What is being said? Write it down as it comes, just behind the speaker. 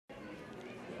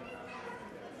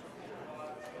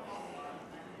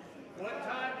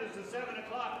does the 7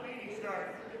 o'clock meeting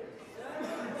start?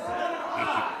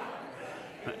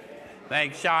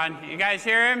 Thanks, Sean. You guys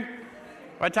hear him?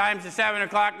 What time's the 7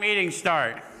 o'clock meeting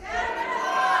start? 7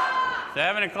 o'clock.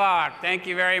 7 o'clock. Thank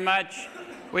you very much.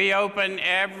 We open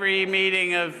every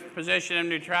meeting of Position of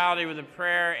Neutrality with a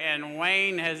prayer, and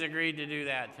Wayne has agreed to do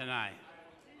that tonight.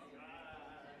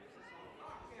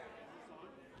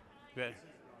 Good.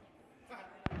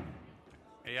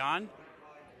 Are you on?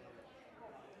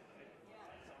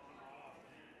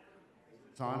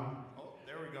 It's on. Oh,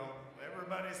 there we go.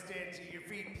 Everybody stand to your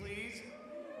feet, please.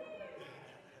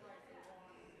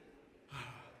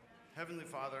 Heavenly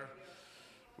Father,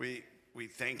 we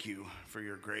thank you for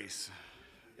your grace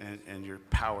and your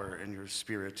power and your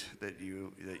spirit that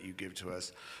you give to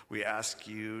us. We ask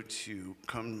you to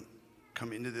come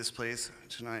into this place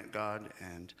tonight, God,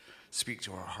 and speak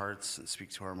to our hearts and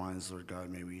speak to our minds, Lord God.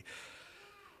 May we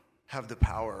have the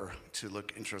power to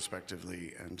look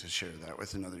introspectively and to share that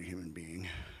with another human being.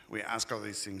 We ask all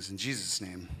these things in Jesus'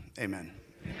 name. Amen.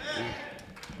 Amen.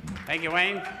 Thank you,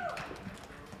 Wayne.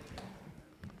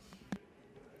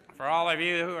 For all of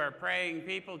you who are praying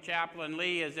people, Chaplain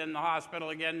Lee is in the hospital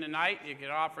again tonight. You can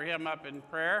offer him up in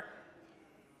prayer.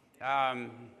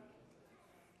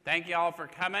 Thank you all for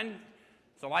coming.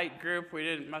 It's a light group.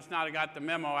 We must not have got the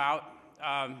memo out.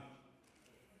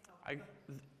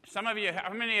 Some of you,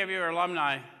 how many of you are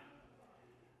alumni? A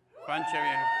bunch of you.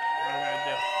 What are we going to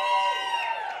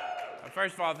do?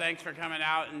 First of all, thanks for coming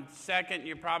out. And second,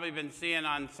 you've probably been seeing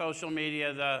on social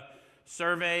media the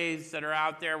surveys that are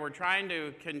out there. We're trying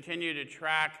to continue to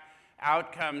track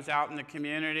outcomes out in the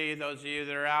community. Those of you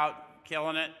that are out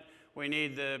killing it, we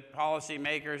need the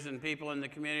policymakers and people in the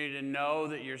community to know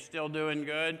that you're still doing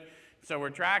good. So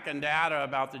we're tracking data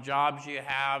about the jobs you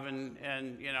have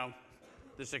and you know,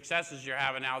 the successes you're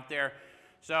having out there.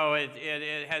 So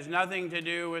it has nothing to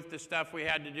do with the stuff we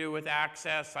had to do with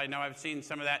access. I know I've seen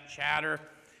some of that chatter.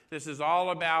 This is all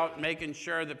about making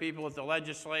sure the people at the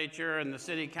legislature and the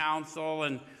city council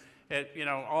and at, you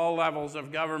know, all levels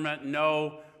of government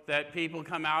know that people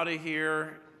come out of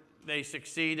here, they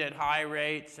succeed at high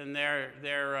rates, and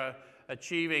they're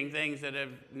achieving things that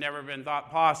have never been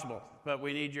thought possible. But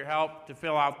we need your help to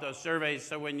fill out those surveys,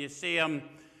 so when you see them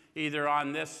either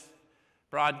on this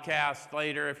broadcast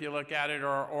later, if you look at it,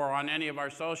 or on any of our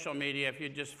social media, if you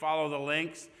just follow the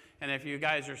links. And if you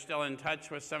guys are still in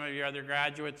touch with some of your other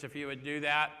graduates, if you would do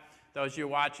that, those of you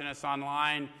watching us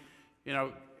online, you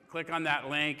know, click on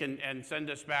that link and send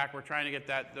us back. We're trying to get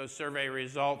those survey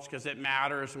results because it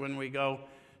matters when we go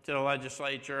to the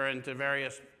legislature and to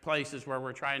various places where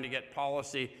we're trying to get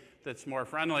policy that's more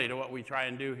friendly to what we try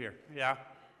and do here. Yeah?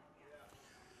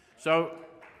 So,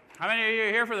 how many of you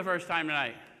are here for the first time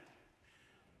tonight?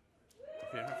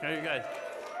 Okay, you guys.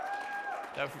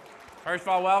 So, first of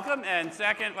all, welcome, and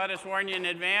second, let us warn you in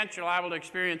advance, you're liable to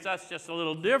experience us just a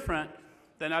little different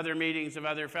than other meetings of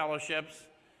other fellowships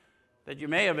that you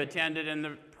may have attended, and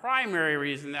the primary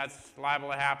reason that's liable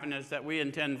to happen is that we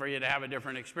intend for you to have a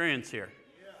different experience here.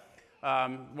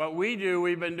 What we do,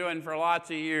 we've been doing for lots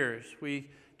of years. We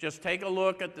just take a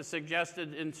look at the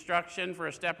suggested instruction for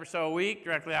a step or so a week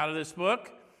directly out of this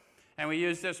book, and we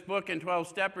use this book in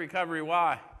 12-step recovery.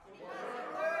 Why?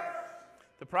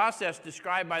 The process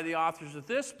described by the authors of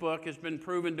this book has been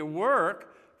proven to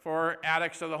work for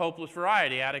addicts of the hopeless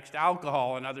variety, addicts to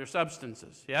alcohol and other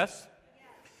substances. Yes?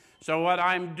 So what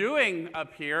I'm doing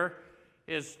up here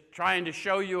is trying to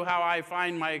show you how I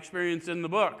find my experience in the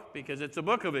book, because it's a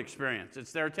book of experience.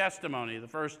 It's their testimony, the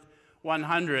first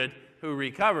 100 who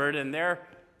recovered, and their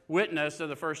witness of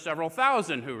the first several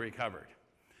thousand who recovered.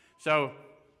 So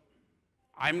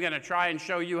I'm going to try and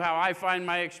show you how I find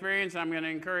my experience, and I'm going to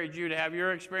encourage you to have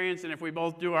your experience, and if we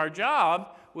both do our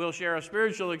job, we'll share a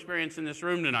spiritual experience in this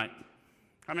room tonight.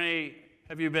 How many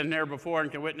have you been there before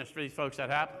and can witness for these folks that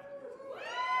happen?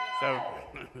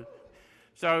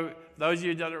 So those of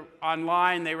you that are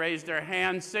online, they raised their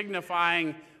hands,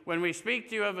 signifying when we speak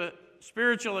to you of a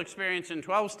spiritual experience in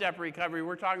 12-step recovery,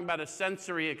 we're talking about a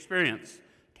sensory experience,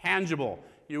 tangible.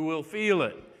 You will feel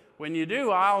it. When you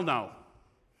do, I'll know.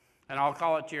 And I'll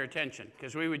call it to your attention,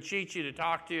 because we would cheat you to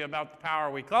talk to you about the power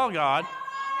we call God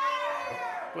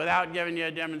without giving you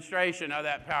a demonstration of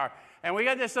that power. And we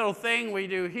got this little thing we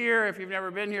do here, if you've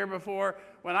never been here before.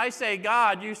 When I say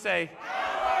God, you say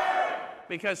power.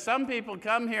 Because some people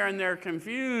come here and they're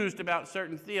confused about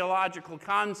certain theological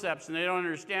concepts, and they don't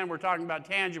understand we're talking about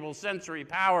tangible sensory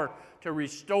power to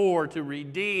restore, to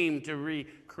redeem, to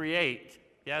recreate.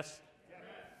 Yes?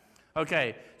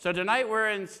 Okay, so tonight we're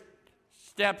in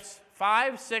steps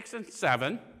 5, 6, and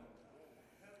 7.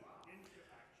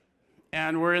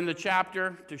 And we're in the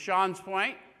chapter, to Sean's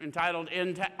point, entitled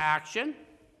Into Action.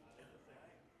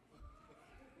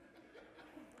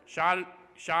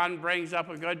 Sean brings up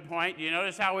a good point. You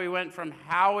notice how we went from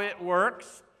how it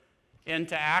works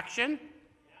into action?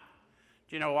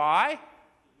 Do you know why?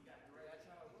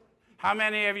 How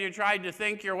many of you tried to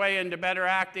think your way into better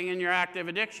acting in your active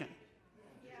addiction?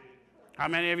 How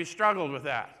many of you struggled with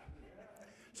that?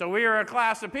 So we are a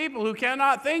class of people who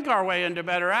cannot think our way into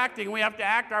better acting. We have to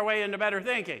act our way into better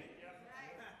thinking.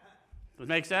 Does that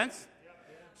make sense?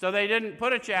 So they didn't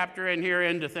put a chapter in here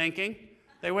into thinking.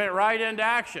 They went right into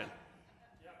action.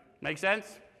 Make sense?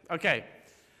 Okay.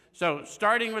 So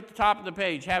starting with the top of the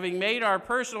page, having made our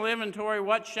personal inventory,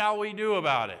 what shall we do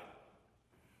about it?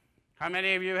 How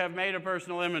many of you have made a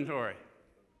personal inventory?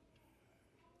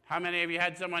 How many of you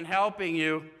had someone helping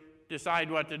you decide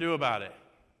what to do about it?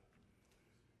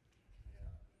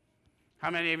 How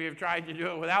many of you have tried to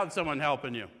do it without someone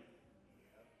helping you?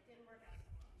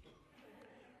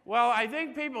 Well, I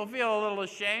think people feel a little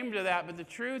ashamed of that, but the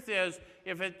truth is,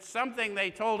 if it's something they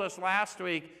told us last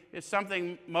week, it's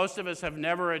something most of us have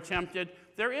never attempted,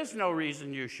 there is no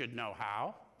reason you should know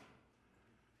how.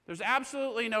 There's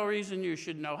absolutely no reason you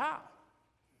should know how.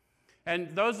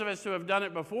 And those of us who have done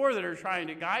it before that are trying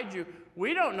to guide you,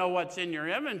 we don't know what's in your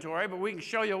inventory, but we can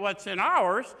show you what's in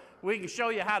ours. We can show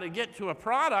you how to get to a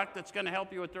product that's going to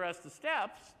help you with the rest of the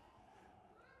steps.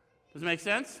 Does it make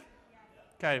sense?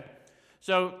 Okay.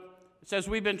 So it says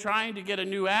we've been trying to get a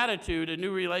new attitude, a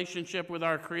new relationship with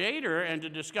our Creator, and to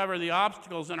discover the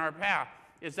obstacles in our path.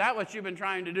 Is that what you've been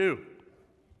trying to do?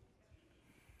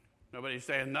 Nobody's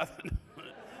saying nothing.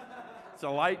 It's a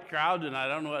light crowd tonight. I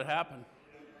don't know what happened.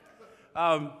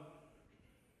 A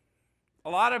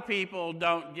lot of people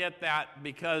don't get that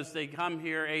because they come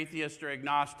here atheist or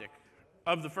agnostic.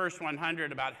 Of the first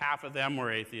 100, about half of them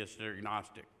were atheist or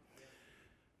agnostic.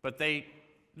 But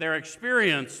their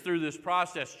experience through this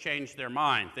process changed their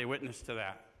mind. They witnessed to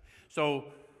that. So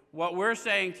what we're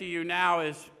saying to you now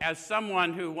is, as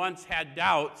someone who once had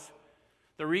doubts,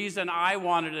 the reason I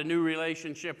wanted a new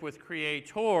relationship with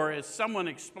Creator is someone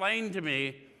explained to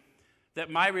me that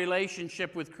my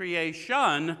relationship with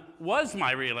creation was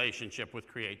my relationship with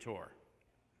Creator.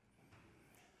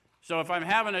 So if I'm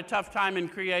having a tough time in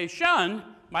creation,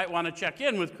 might want to check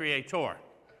in with Creator.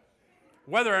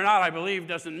 Whether or not I believe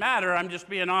doesn't matter. I'm just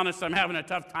being honest, I'm having a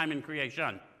tough time in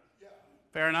creation.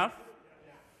 Fair enough?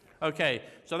 Okay,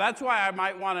 so that's why I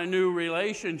might want a new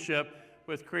relationship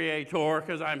with Creator,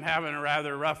 because I'm having a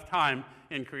rather rough time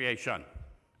in creation.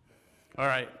 All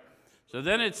right. So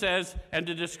then it says, and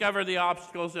to discover the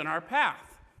obstacles in our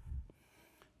path.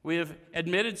 We have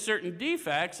admitted certain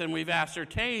defects, and we've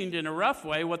ascertained in a rough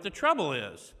way what the trouble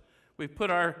is. We've put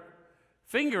our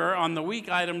finger on the weak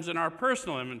items in our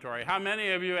personal inventory. How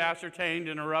many of you ascertained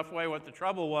in a rough way what the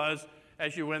trouble was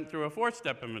as you went through a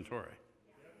fourth-step inventory?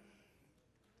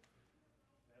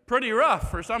 Pretty rough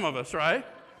for some of us, right?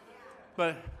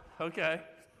 But, okay.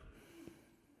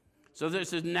 So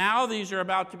this is now these are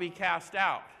about to be cast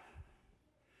out.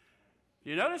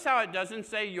 You notice how it doesn't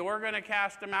say you're going to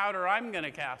cast them out or I'm going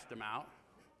to cast them out.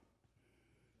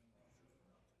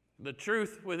 The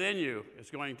truth within you is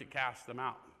going to cast them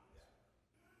out.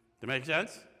 Does that make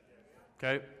sense?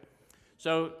 Okay.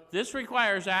 So this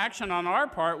requires action on our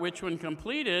part, which when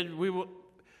completed,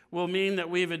 will mean that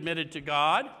we've admitted to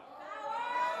God.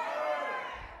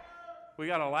 We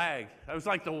got a lag. That was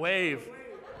like the wave.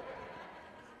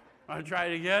 Want to try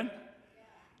it again?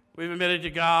 We've admitted to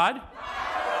God,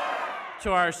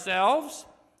 to ourselves,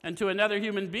 and to another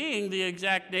human being the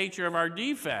exact nature of our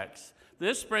defects.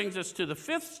 This brings us to the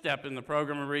fifth step in the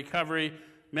program of recovery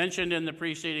mentioned in the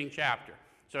preceding chapter.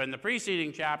 So in the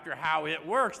preceding chapter, how it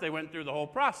works, they went through the whole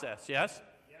process, yes?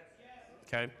 Yes.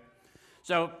 Okay.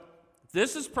 So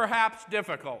this is perhaps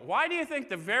difficult. Why do you think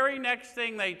the very next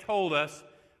thing they told us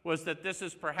was that this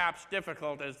is perhaps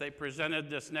difficult as they presented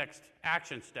this next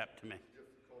action step to me?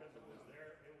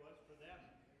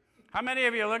 How many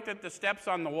of you looked at the steps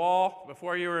on the wall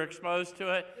before you were exposed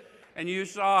to it, and you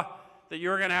saw that you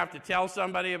were going to have to tell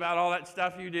somebody about all that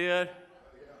stuff you did?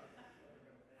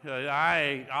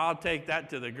 I'll take that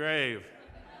to the grave.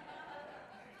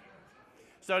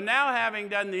 So now, having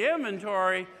done the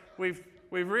inventory, we've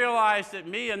realized that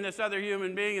me and this other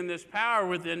human being and this power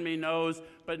within me knows,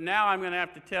 but now I'm going to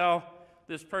have to tell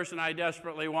this person I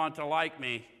desperately want to like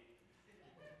me.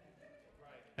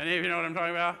 Any of you know what I'm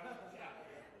talking about?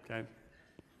 Okay.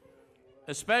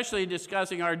 Especially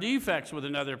discussing our defects with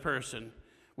another person.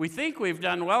 We think we've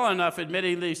done well enough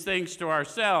admitting these things to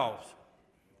ourselves.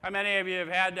 How many of you have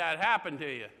had that happen to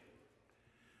you?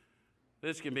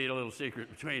 This can be a little secret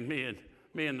between me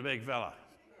and the big fella.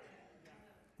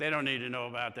 They don't need to know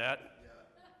about that.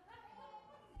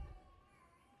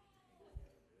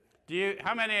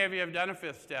 How many of you have done a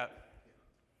fifth step?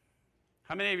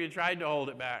 How many of you tried to hold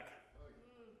it back?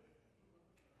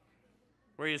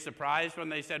 Were you surprised when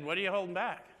they said, "What are you holding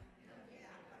back?"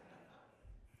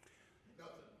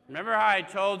 Remember how I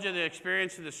told you the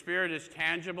experience of the Spirit is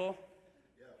tangible?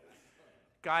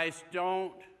 Guys,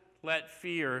 don't let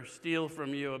fear steal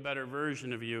from you a better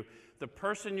version of you. The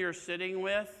person you're sitting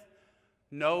with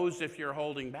knows if you're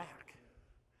holding back.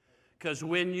 Because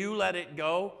when you let it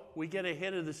go, we get a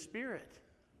hit of the Spirit.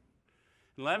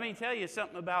 And let me tell you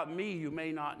something about me you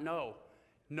may not know.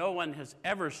 No one has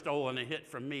ever stolen a hit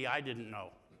from me I didn't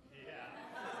know. Yeah.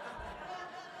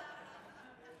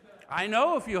 I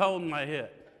know if you hold my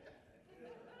hit.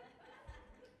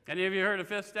 Any of you heard of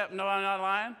fifth step? No, I'm not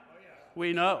lying? Oh, yeah.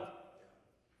 We know.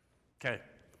 Okay.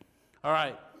 All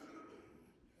right.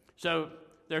 So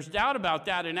there's doubt about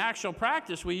that. In actual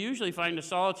practice, we usually find a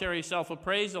solitary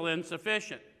self-appraisal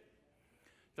insufficient.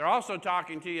 They're also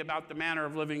talking to you about the manner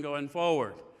of living going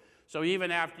forward. So even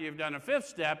after you've done a fifth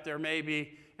step, there may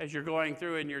be, as you're going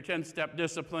through in your 10-step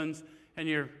disciplines and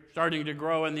you're starting to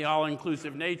grow in the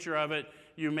all-inclusive nature of it,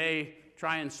 you may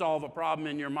try and solve a problem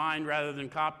in your mind rather than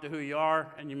cop to who you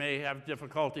are, and you may have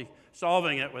difficulty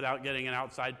solving it without getting an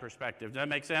outside perspective. Does that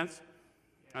make sense?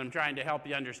 I'm trying to help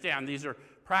you understand. These are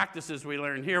practices we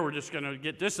learn here. We're just going to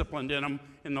get disciplined in them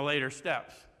in the later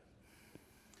steps.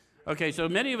 Okay, so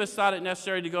many of us thought it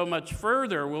necessary to go much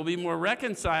further. We'll be more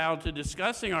reconciled to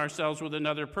discussing ourselves with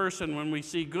another person when we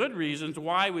see good reasons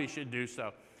why we should do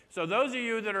so. So those of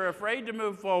you that are afraid to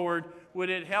move forward, would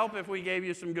it help if we gave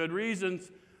you some good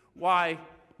reasons why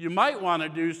you might want to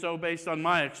do so based on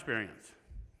my experience?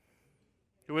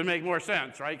 It would make more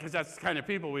sense, right? Because that's the kind of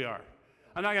people we are.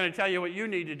 I'm not going to tell you what you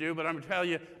need to do, but I'm going to tell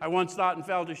you I once thought and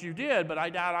felt as you did, but I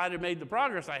doubt I'd have made the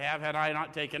progress I have had I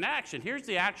not taken action. Here's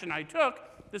the action I took.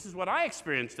 This is what I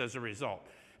experienced as a result.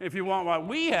 If you want what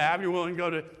we have, you're willing to go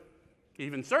to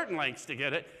even certain lengths to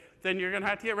get it, then you're going to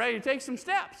have to get ready to take some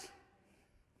steps.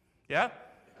 Yeah?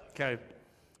 Okay.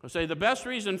 I'll say the best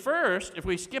reason first, if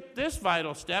we skip this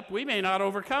vital step, we may not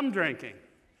overcome drinking.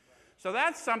 So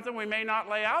that's something we may not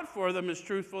lay out for them as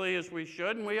truthfully as we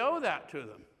should, and we owe that to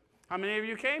them. How many of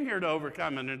you came here to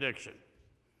overcome an addiction?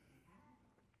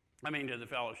 To the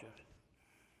fellowship.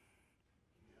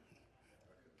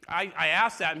 I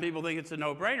ask that, and people think it's a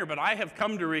no-brainer, but I have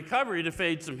come to recovery to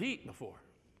fade some heat before.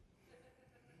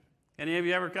 Any of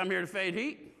you ever come here to fade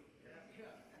heat?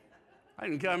 I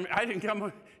didn't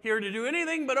come here to do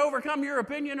anything but overcome your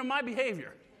opinion of my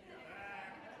behavior.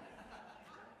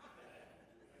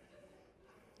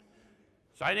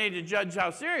 So I need to judge how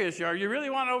serious you are. You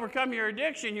really want to overcome your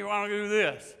addiction, you want to do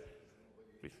this.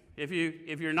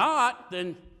 If you're not,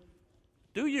 then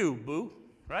do you, boo,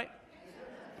 right?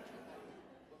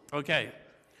 Okay.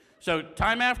 So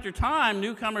time after time,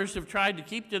 newcomers have tried to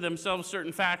keep to themselves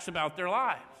certain facts about their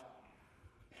lives.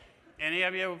 Any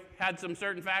of you had some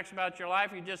certain facts about your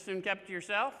life you just soon kept to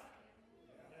yourself?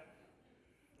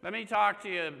 Let me talk to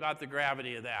you about the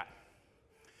gravity of that.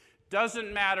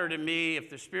 Doesn't matter to me if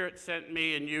the Spirit sent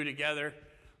me and you together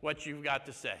what you've got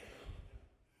to say.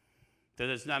 That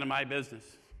it's none of my business.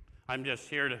 I'm just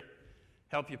here to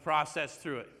help you process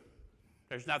through it.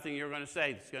 There's nothing you're going to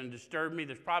say that's going to disturb me.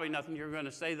 There's probably nothing you're going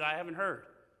to say that I haven't heard.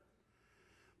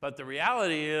 But the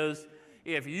reality is,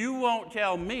 if you won't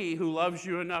tell me who loves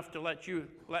you enough to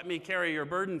let me carry your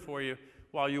burden for you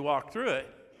while you walk through it,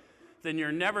 then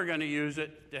you're never going to use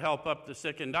it to help up the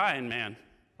sick and dying man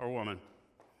or woman.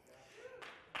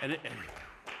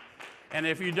 And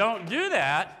if you don't do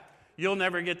that, you'll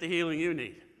never get the healing you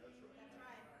need.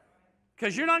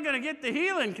 Because you're not going to get the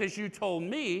healing because you told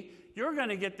me. You're going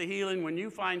to get the healing when you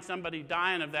find somebody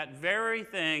dying of that very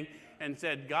thing and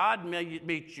said, God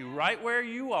meet you right where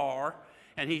you are,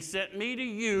 and he sent me to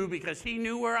you because he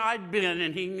knew where I'd been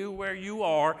and he knew where you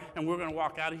are, and we're going to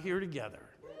walk out of here together.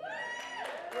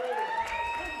 Does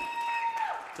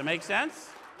that make sense?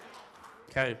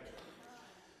 Okay.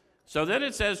 So then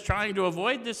it says, trying to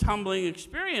avoid this humbling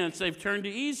experience, they've turned to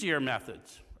easier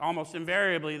methods. Almost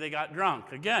invariably, they got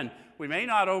drunk. Again, we may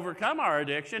not overcome our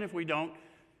addiction if we don't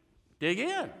dig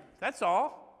in. That's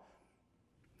all.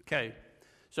 Okay.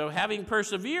 So having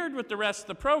persevered with the rest of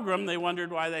the program, they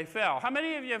wondered why they fell. How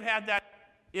many of you have had that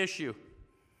issue?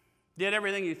 Did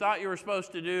everything you thought you were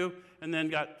supposed to do and then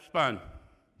got spun?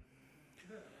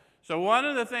 So one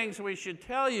of the things we should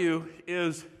tell you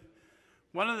is,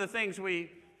 one of the things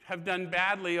we have done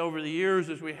badly over the years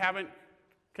is we haven't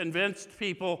convinced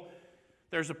people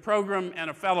there's a program and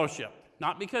a fellowship.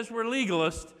 Not because we're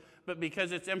legalists, but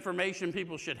because it's information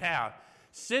people should have.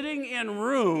 Sitting in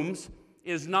rooms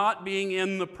is not being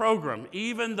in the program,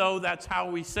 even though that's how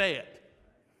we say it.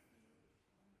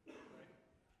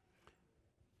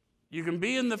 You can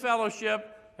be in the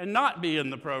fellowship and not be in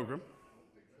the program.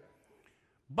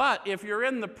 But if you're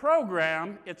in the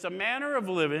program, it's a manner of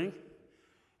living,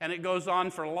 and it goes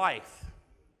on for life.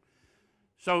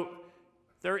 So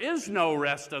there is no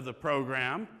rest of the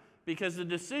program, because the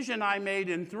decision I made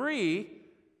in 3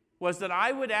 was that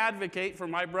I would advocate for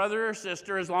my brother or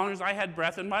sister as long as I had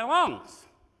breath in my lungs.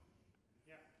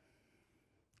 Yeah.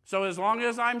 So as long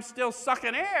as I'm still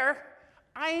sucking air,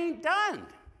 I ain't done.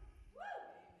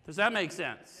 Does that make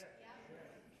sense?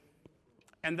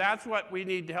 And that's what we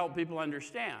need to help people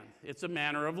understand. It's a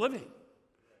manner of living.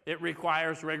 It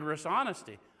requires rigorous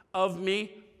honesty of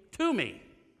me to me.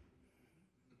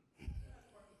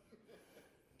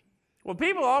 Well,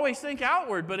 people always think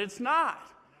outward, but it's not.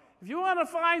 If you want to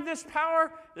find this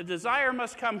power, the desire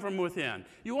must come from within.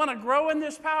 You want to grow in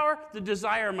this power, the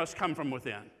desire must come from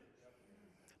within.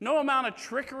 No amount of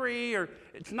trickery, or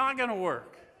it's not going to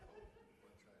work.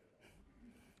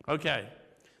 Okay,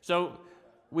 so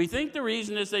we think the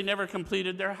reason is they never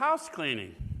completed their house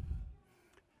cleaning.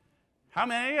 How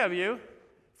many of you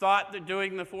thought that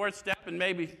doing the 4th step and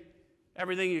maybe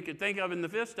everything you could think of in the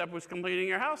 5th step was completing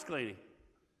your house cleaning?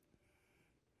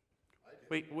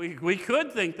 We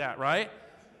could think that, right?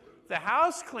 The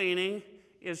house cleaning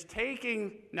is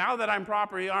taking, now that I'm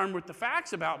properly armed with the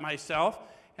facts about myself,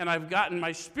 and I've gotten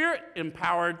my spirit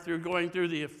empowered through going through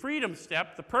the freedom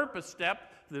step, the purpose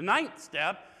step, the 9th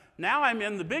step. Now I'm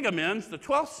in the big amends, the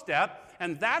 12th step,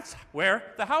 and that's where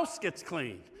the house gets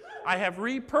cleaned. I have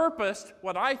repurposed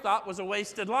what I thought was a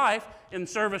wasted life in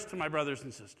service to my brothers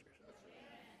and sisters.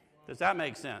 Does that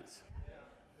make sense?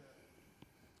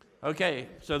 Okay,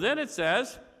 so then it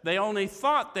says, they only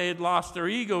thought they had lost their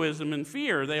egoism and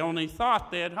fear. They only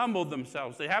thought they had humbled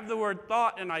themselves. They have the word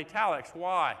thought in italics.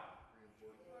 Why?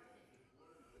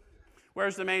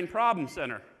 Where's the main problem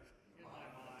center?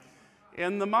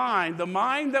 In the mind. The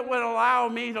mind that would allow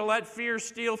me to let fear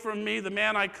steal from me the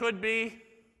man I could be,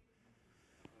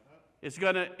 it's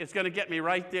gonna get me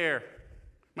right there.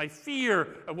 My fear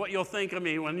of what you'll think of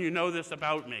me when you know this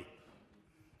about me.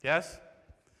 Yes?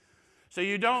 So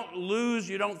you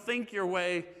don't think your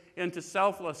way into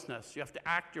selflessness. You have to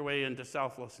act your way into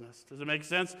selflessness. Does it make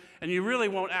sense? And you really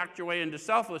won't act your way into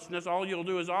selflessness. All you'll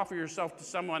do is offer yourself to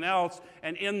someone else,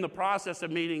 and in the process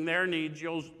of meeting their needs,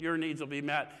 your needs will be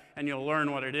met, and you'll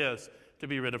learn what it is to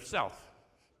be rid of self.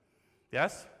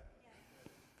 Yes?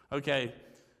 Okay.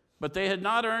 But they had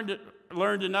not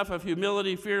learned enough of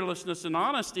humility, fearlessness, and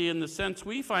honesty in the sense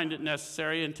we find it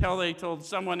necessary until they told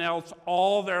someone else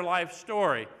all their life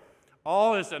story.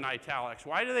 All is in italics.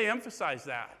 Why do they emphasize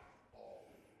that?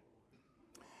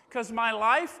 Because my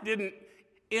life didn't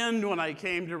end when I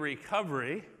came to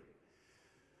recovery.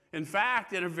 In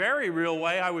fact, in a very real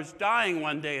way, I was dying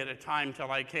one day at a time till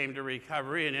I came to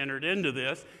recovery and entered into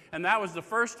this. And that was the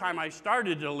first time I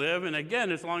started to live. And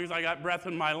again, as long as I got breath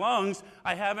in my lungs,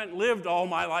 I haven't lived all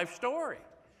my life story.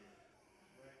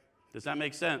 Does that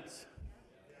make sense?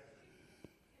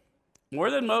 More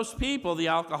than most people, the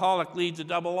alcoholic leads a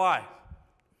double life.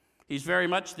 He's very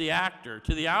much the actor.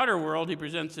 To the outer world, he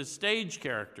presents his stage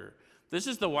character. This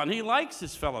is the one he likes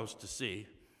his fellows to see.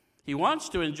 He wants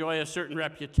to enjoy a certain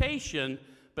reputation,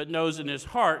 but knows in his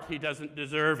heart he doesn't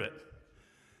deserve it.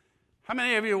 How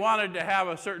many of you wanted to have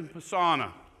a certain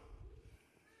persona?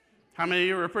 How many of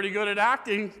you were pretty good at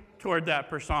acting toward that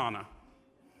persona?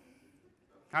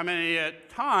 How many at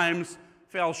times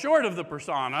fell short of the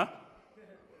persona?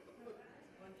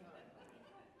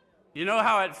 You know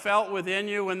how it felt within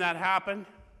you when that happened?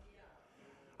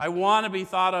 I want to be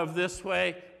thought of this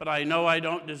way, but I know I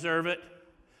don't deserve it.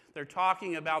 They're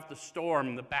talking about the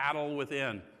storm, the battle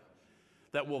within,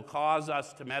 that will cause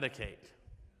us to medicate.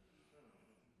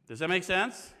 Does that make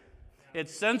sense?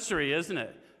 It's sensory, isn't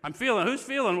it? Who's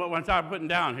feeling what I'm putting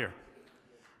down here?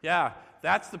 Yeah,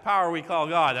 that's the power we call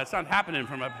God. That's not happening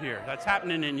from up here. That's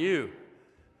happening in you.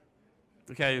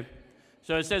 Okay,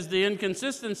 so it says the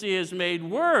inconsistency is made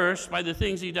worse by the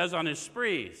things he does on his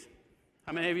sprees.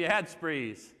 How many of you had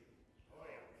sprees?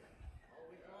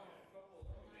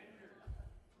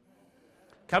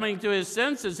 Coming to his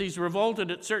senses, he's revolted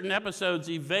at certain episodes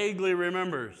he vaguely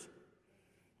remembers.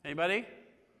 Anybody?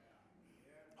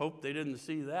 Hope they didn't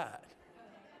see that.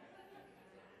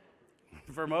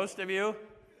 For most of you,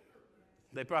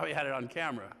 they probably had it on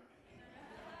camera.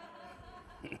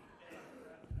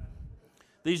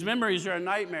 These memories are a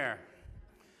nightmare.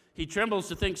 He trembles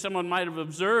to think someone might have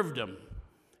observed him.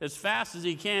 As fast as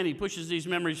he can, he pushes these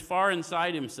memories far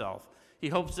inside himself. He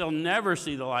hopes they'll never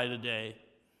see the light of day.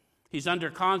 He's under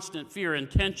constant fear and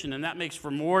tension, and that makes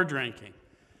for more drinking.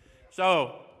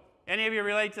 So, any of you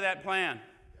relate to that plan?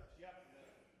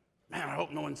 Man, I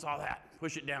hope no one saw that.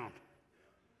 Push it down.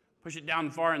 Push it down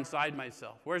far inside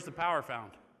myself. Where's the power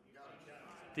found?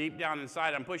 Deep down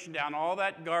inside. I'm pushing down all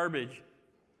that garbage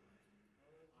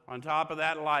on top of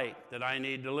that light that I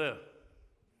need to live.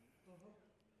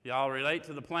 Y'all relate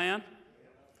to the plan?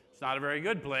 It's not a very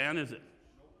good plan, is it?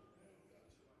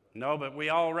 No, but we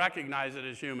all recognize it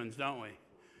as humans, don't we?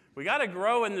 We got to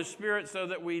grow in the Spirit so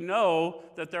that we know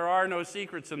that there are no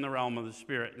secrets in the realm of the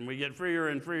Spirit. And we get freer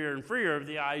and freer and freer of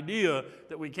the idea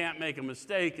that we can't make a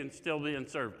mistake and still be in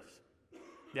service.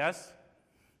 Yes?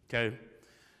 Okay.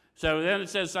 So then it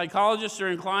says psychologists are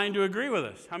inclined to agree with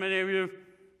us. How many of you have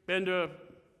been to a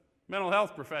mental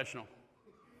health professional?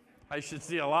 I should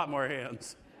see a lot more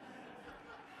hands.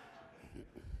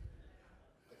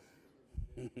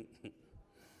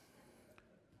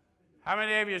 How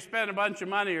many of you spent a bunch of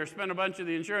money or spent a bunch of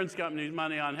the insurance company's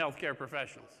money on healthcare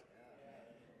professionals?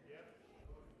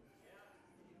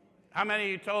 How many of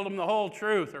you told them the whole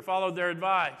truth or followed their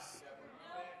advice?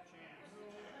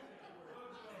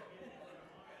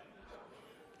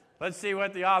 Let's see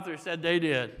what the author said they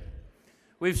did.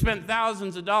 We've spent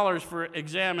thousands of dollars for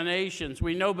examinations.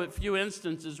 We know but few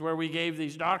instances where we gave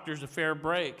these doctors a fair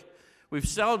break. We've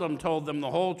seldom told them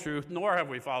the whole truth, nor have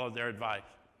we followed their advice.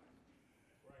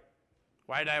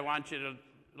 Why do I want you to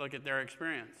look at their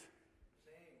experience?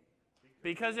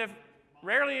 Because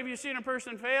rarely have you seen a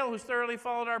person fail who's thoroughly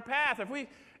followed our path.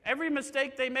 Every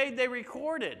mistake they made, they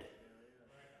recorded.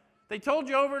 They told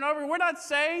you over and over, we're not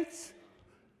saints.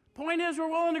 Point is, we're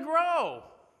willing to grow.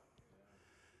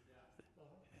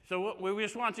 So we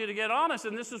just want you to get honest,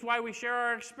 and this is why we share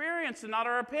our experience and not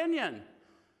our opinion.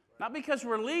 Not because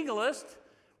we're legalists.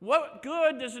 What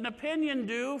good does an opinion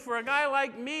do for a guy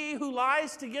like me who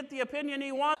lies to get the opinion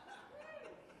he wants?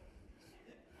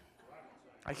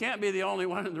 I can't be the only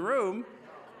one in the room.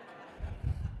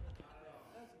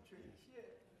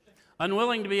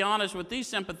 Unwilling to be honest with these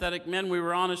sympathetic men, we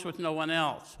were honest with no one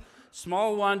else.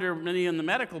 Small wonder many in the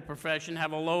medical profession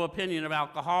have a low opinion of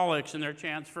alcoholics and their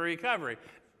chance for recovery.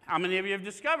 How many of you have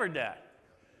discovered that?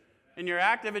 In your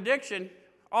active addiction,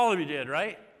 all of you did,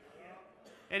 right?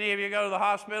 Any of you go to the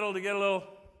hospital to get a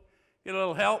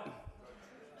little help?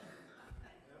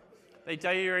 They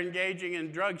tell you you're engaging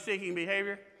in drug-seeking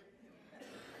behavior?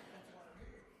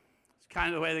 It's kind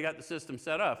of the way they got the system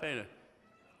set up, ain't it?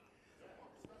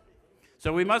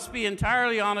 So we must be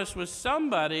entirely honest with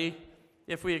somebody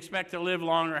if we expect to live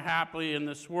long or happily in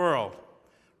this world.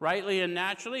 Rightly and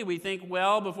naturally, we think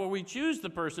well before we choose the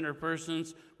person or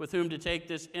persons with whom to take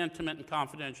this intimate and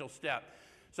confidential step.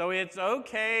 So it's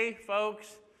okay,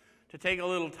 folks, to take a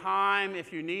little time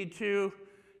if you need to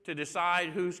decide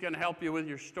who's going to help you with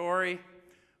your story,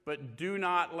 but do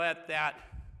not let that,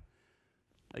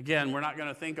 again, we're not going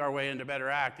to think our way into better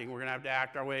acting. We're going to have to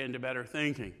act our way into better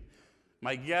thinking.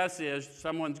 My guess is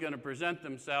someone's going to present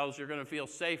themselves, you're going to feel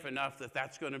safe enough that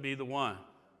that's going to be the one.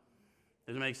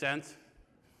 Does it make sense?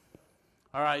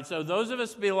 All right, so those of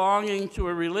us belonging to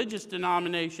a religious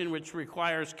denomination which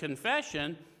requires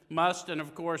confession must and,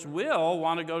 of course, will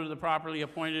want to go to the properly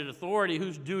appointed authority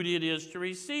whose duty it is to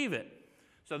receive it.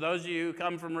 So those of you who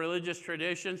come from religious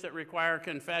traditions that require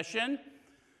confession,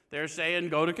 they're saying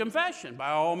go to confession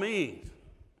by all means. Does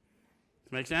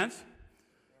that make sense?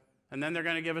 And then they're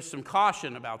going to give us some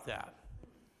caution about that.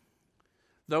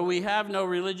 Though we have no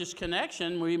religious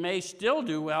connection, we may still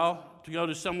do well to go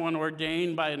to someone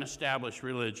ordained by an established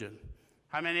religion.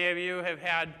 How many of you have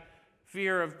had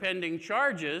fear of pending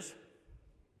charges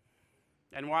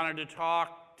and wanted to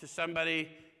talk to somebody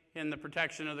in the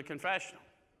protection of the confessional?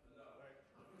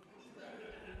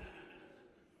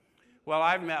 Well,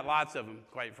 I've met lots of them,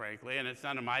 quite frankly, and it's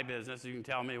none of my business. You can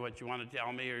tell me what you want to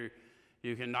tell me, or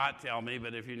you can not tell me,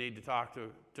 but if you need to talk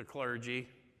to clergy,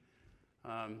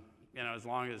 as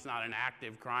long as it's not an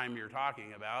active crime you're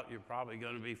talking about, you're probably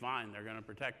going to be fine. They're going to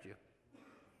protect you.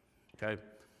 Okay?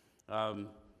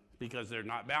 Because they're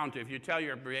not bound to. If you tell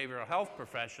your behavioral health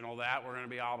professional that, we're going to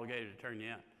be obligated to turn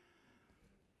you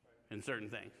in certain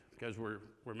things, because we're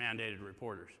mandated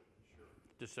reporters,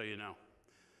 just so you know.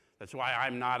 That's why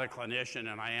I'm not a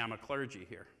clinician and I am a clergy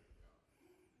here.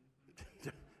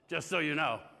 Just so you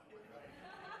know.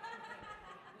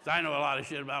 Because I know a lot of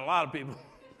shit about a lot of people.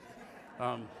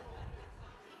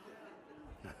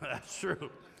 That's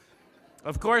true.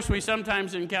 Of course, we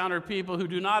sometimes encounter people who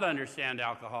do not understand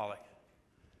alcoholics.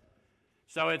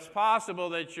 So it's possible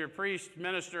that your priest,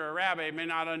 minister, or rabbi may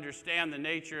not understand the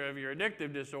nature of your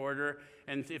addictive disorder,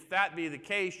 and if that be the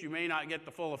case, you may not get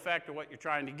the full effect of what you're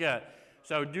trying to get.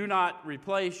 So do not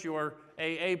replace your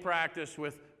AA practice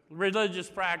with religious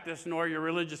practice, nor your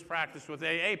religious practice with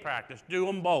AA practice. Do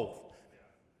them both.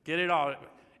 Get it all.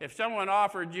 If someone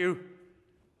offered you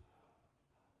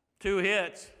 2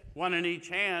 hits, 1 in each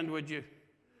hand, would you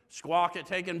squawk at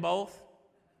taking both?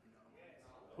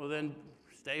 Well, then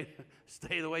stay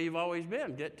the way you've always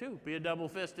been. Get 2. Be a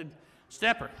double-fisted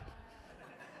stepper.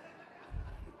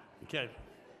 Okay.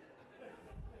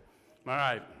 All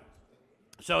right.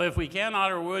 So if we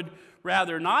cannot or would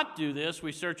rather not do this,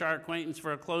 we search our acquaintance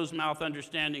for a closed-mouth,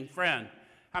 understanding friend.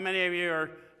 How many of you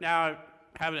are now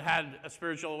have had a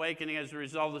spiritual awakening as a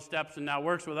result of the steps and now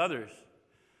works with others?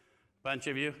 Bunch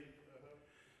of you.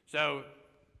 So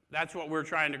that's what we're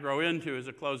trying to grow into, is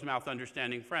a closed-mouth,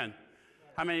 understanding friend.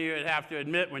 How many of you would have to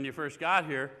admit when you first got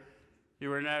here, you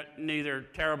were neither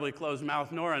terribly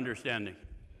closed-mouthed nor understanding?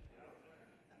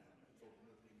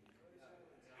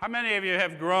 How many of you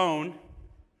have grown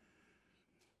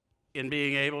in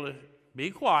being able to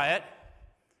be quiet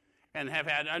and have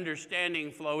had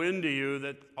understanding flow into you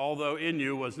that, although in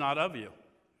you, was not of you?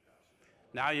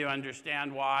 Now you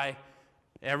understand why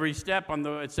every step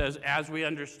it says, as we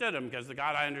understood him, because the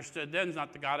God I understood then is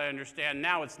not the God I understand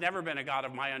now. It's never been a God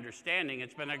of my understanding.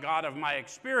 It's been a God of my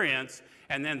experience.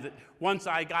 And then once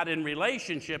I got in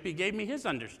relationship, he gave me his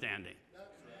understanding.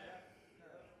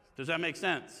 Does that make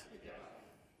sense?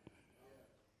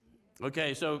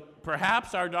 Okay, so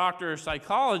perhaps our doctor or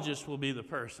psychologist will be the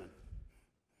person.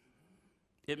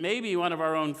 It may be one of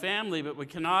our own family, but we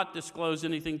cannot disclose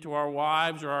anything to our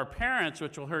wives or our parents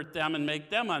which will hurt them and make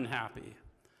them unhappy.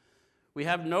 We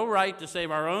have no right to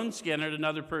save our own skin at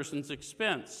another person's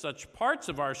expense. Such parts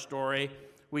of our story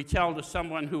we tell to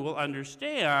someone who will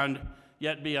understand,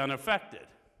 yet be unaffected.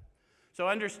 So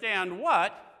understand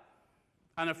what?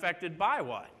 Unaffected by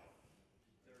what?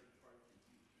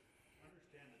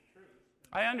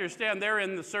 I understand they're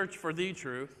in the search for the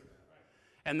truth,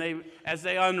 and as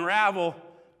they unravel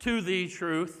to the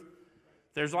truth,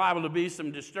 there's liable to be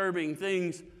some disturbing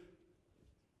things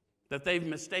that they've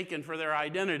mistaken for their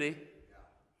identity.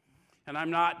 And I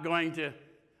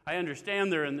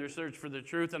understand they're in their search for the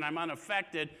truth, and I'm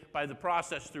unaffected by the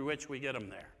process through which we get them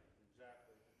there.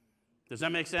 Does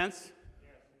that make sense?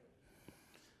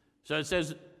 So it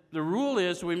says, the rule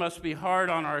is we must be hard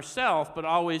on ourselves, but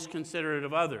always considerate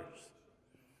of others.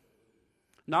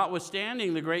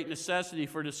 Notwithstanding the great necessity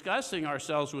for discussing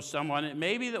ourselves with someone, it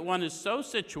may be that one is so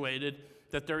situated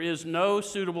that there is no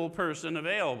suitable person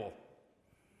available.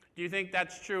 Do you think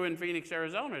that's true in Phoenix,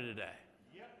 Arizona today?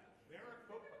 Yep.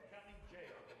 Maricopa County Jail.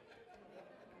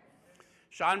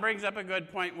 Sean brings up a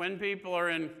good point. When people are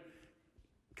in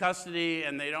custody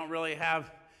and they don't really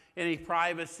have any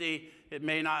privacy, it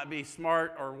may not be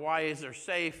smart or wise or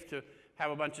safe to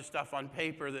have a bunch of stuff on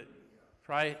paper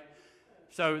right?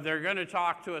 So they're going to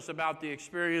talk to us about the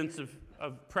experience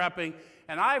of prepping.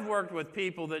 And I've worked with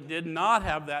people that did not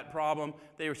have that problem.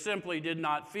 They simply did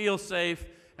not feel safe.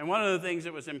 And one of the things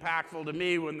that was impactful to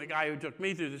me when the guy who took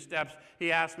me through the steps, he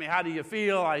asked me, how do you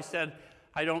feel? I said,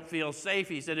 I don't feel safe.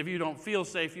 He said, if you don't feel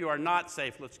safe, you are not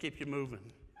safe. Let's keep you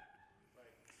moving.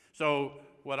 So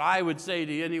what I would say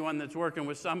to anyone that's working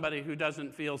with somebody who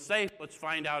doesn't feel safe, let's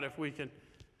find out if we can,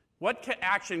 what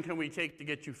action can we take to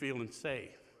get you feeling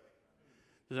safe?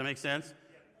 Does that make sense?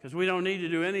 Because we don't need to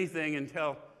do anything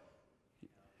until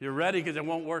you're ready, because it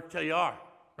won't work till you are,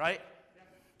 right?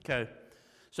 Okay.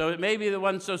 So it may be the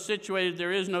one so situated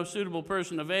there is no suitable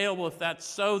person available. If that's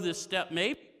so, this step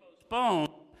may be postponed.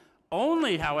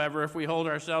 Only, however, if we hold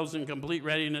ourselves in complete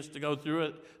readiness to go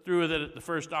through with it at the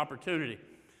first opportunity.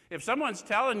 If someone's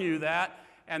telling you that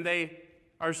and they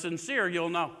are sincere, you'll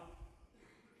know.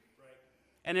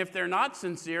 And if they're not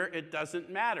sincere, it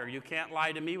doesn't matter. You can't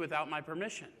lie to me without my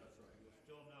permission.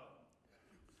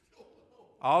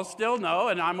 I'll still know,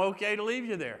 and I'm okay to leave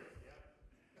you there.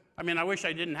 I mean, I wish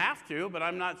I didn't have to, but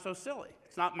I'm not so silly.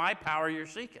 It's not my power you're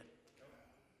seeking.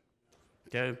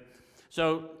 Okay?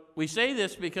 So we say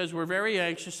this because we're very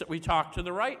anxious that we talk to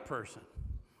the right person.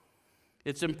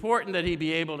 It's important that he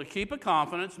be able to keep a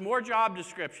confidence, more job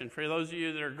description for those of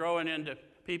you that are growing into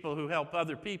people who help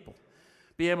other people.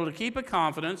 Be able to keep a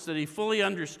confidence that he fully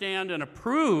understand and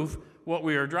approve what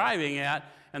we are driving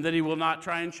at, and that he will not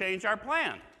try and change our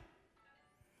plan.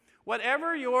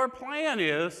 Whatever your plan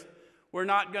is, we're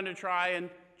not going to try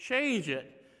and change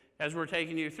it as we're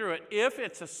taking you through it. If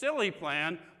it's a silly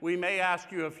plan, we may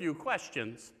ask you a few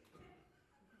questions.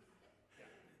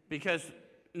 Because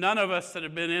none of us that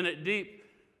have been in it deep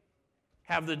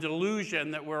have the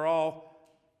delusion that we're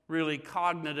all really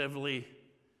cognitively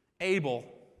able,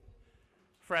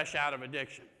 fresh out of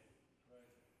addiction.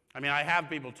 I mean, I have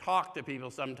people talk to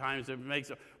people sometimes that makes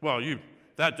it, well,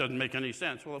 that doesn't make any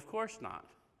sense. Well, of course not.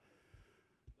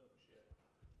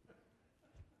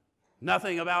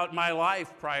 Nothing about my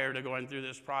life prior to going through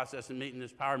this process and meeting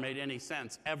this power made any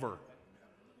sense, ever.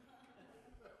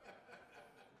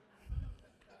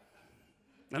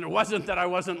 And it wasn't that I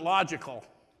wasn't logical.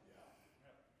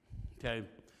 Okay,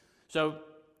 so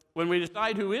when we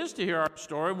decide who is to hear our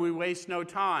story, we waste no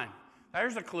time.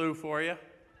 There's a clue for you.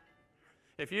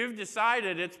 If you've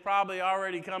decided, it's probably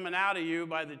already coming out of you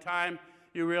by the time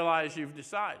you realize you've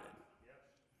decided.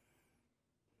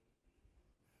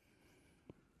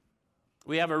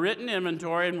 We have a written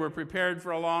inventory and we're prepared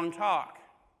for a long talk.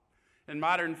 In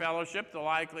modern fellowship, the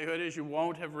likelihood is you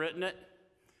won't have written it.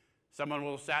 Someone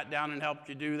will have sat down and helped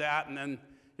you do that, and then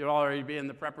you'll already be in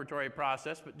the preparatory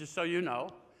process, but just so you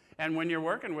know. And when you're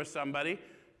working with somebody,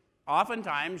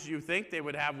 oftentimes you think they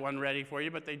would have one ready for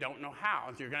you, but they don't know how.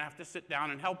 So you're going to have to sit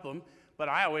down and help them. But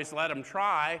I always let them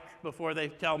try before they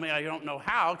tell me I don't know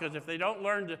how, because if they don't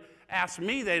learn to ask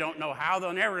me they don't know how,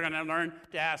 they're never going to learn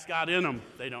to ask God in them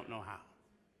they don't know how.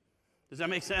 Does that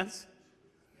make sense?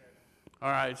 All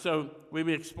right, so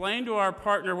we explain to our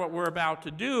partner what we're about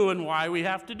to do and why we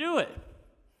have to do it.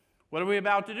 What are we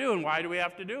about to do and why do we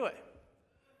have to do it?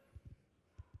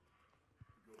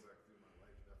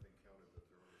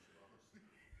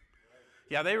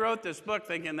 Yeah, they wrote this book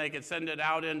thinking they could send it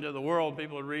out into the world,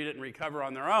 people would read it and recover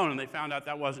on their own, and they found out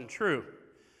that wasn't true,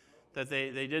 that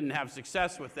they didn't have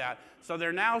success with that. So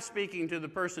they're now speaking to the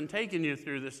person taking you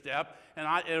through this step, and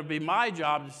it'll be my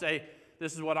job to say,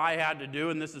 this is what I had to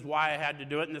do, and this is why I had to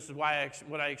do it, and this is why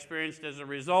what I experienced as a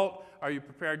result. Are you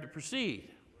prepared to proceed?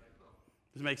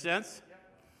 Does it make sense?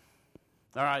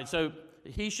 All right, so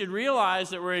he should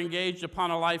realize that we're engaged upon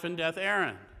a life and death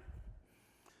errand.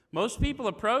 Most people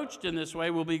approached in this way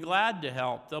will be glad to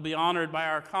help. They'll be honored by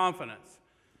our confidence.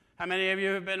 How many of you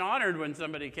have been honored when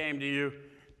somebody came to you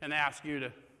and asked you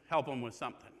to help them with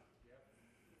something?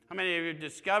 How many of you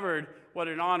discovered what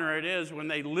an honor it is when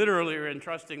they literally are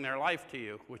entrusting their life to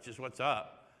you, which is what's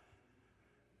up?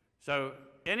 So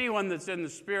anyone that's in the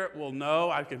Spirit will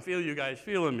know, I can feel you guys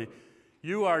feeling me,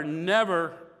 you are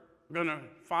never going to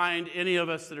find any of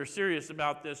us that are serious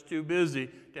about this too busy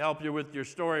to help you with your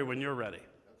story when you're ready.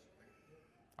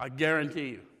 I guarantee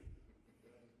you.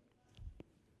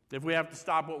 If we have to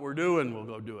stop what we're doing, we'll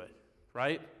go do it,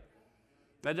 right?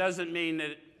 That doesn't mean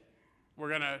that we're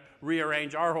going to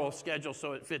rearrange our whole schedule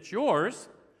so it fits yours.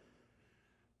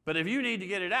 But if you need to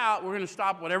get it out, we're going to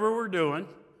stop whatever we're doing,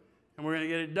 and we're going to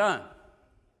get it done.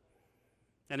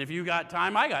 And if you got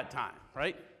time, I got time,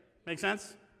 right? Make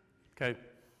sense? Okay.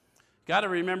 Got to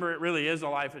remember it really is a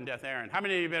life and death errand. How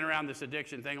many of you have been around this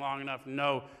addiction thing long enough to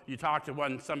know you talked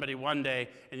to somebody one day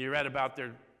and you read about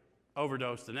their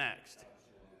overdose the next?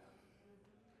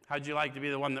 How'd you like to be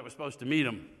the one that was supposed to meet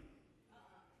them?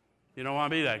 You don't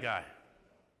want to be that guy.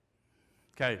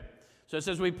 Okay, so it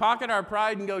says we pocket our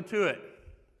pride and go to it.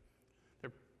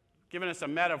 They're giving us a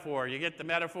metaphor. You get the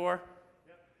metaphor?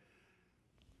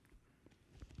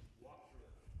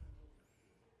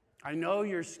 I know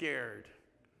you're scared.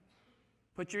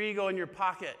 Put your ego in your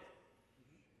pocket.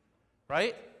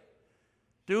 Right?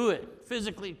 Do it.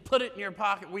 Physically put it in your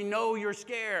pocket. We know you're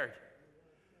scared.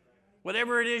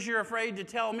 Whatever it is you're afraid to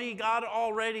tell me, God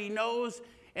already knows,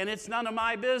 and it's none of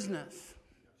my business.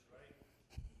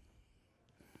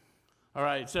 All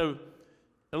right, so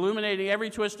illuminating every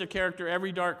twist of character,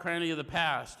 every dark cranny of the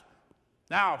past.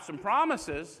 Now, some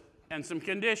promises and some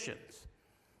conditions.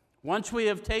 Once we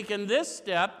have taken this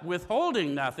step,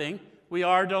 withholding nothing, we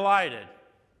are delighted.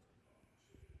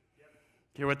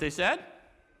 Hear what they said?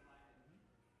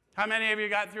 How many of you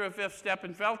got through a fifth step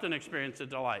and felt an experience of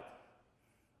delight?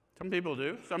 Some people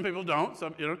do, some people don't,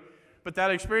 but that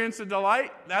experience of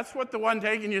delight, that's what the one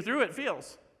taking you through it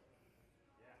feels.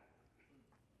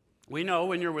 We know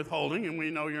when you're withholding, and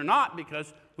we know you're not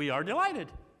because we are delighted.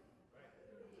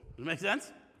 Does that make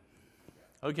sense?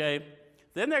 Okay.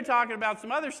 Then they're talking about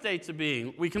some other states of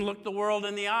being. We can look the world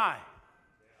in the eye.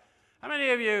 How many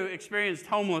of you experienced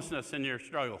homelessness in your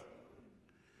struggle?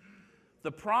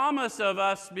 The promise of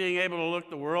us being able to look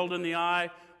the world in the eye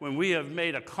when we have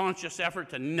made a conscious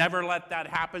effort to never let that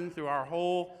happen through our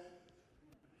whole,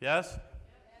 yes?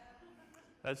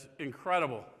 That's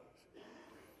incredible.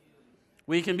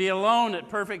 We can be alone at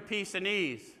perfect peace and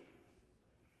ease.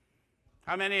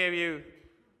 How many of you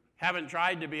haven't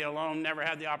tried to be alone, never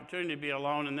had the opportunity to be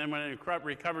alone, and then when in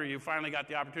recovery you finally got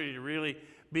the opportunity to really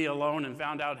be alone and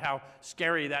found out how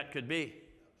scary that could be,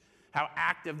 how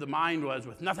active the mind was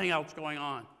with nothing else going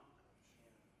on?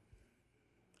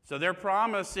 So they're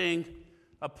promising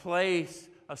a place,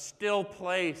 a still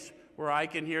place where I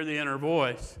can hear the inner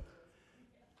voice.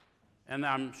 And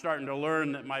I'm starting to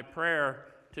learn that my prayer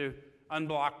to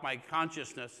unblock my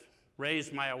consciousness,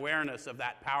 raise my awareness of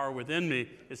that power within me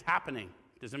is happening.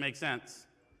 Does it make sense?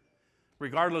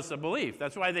 Regardless of belief.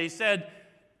 That's why they said,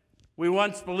 we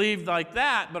once believed like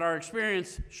that, but our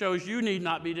experience shows you need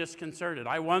not be disconcerted.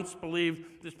 I once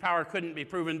believed this power couldn't be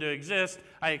proven to exist.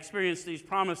 I experienced these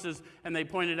promises, and they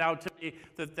pointed out to me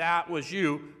that that was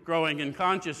you growing in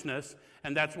consciousness,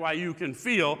 and that's why you can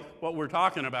feel what we're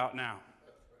talking about now.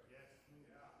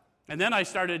 And then I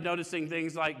started noticing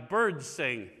things like birds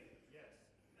sing.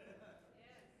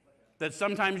 That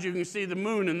sometimes you can see the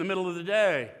moon in the middle of the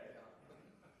day.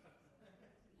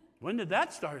 When did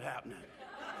that start happening?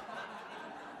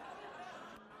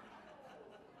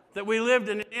 That we lived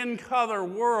in an in-color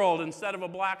world instead of a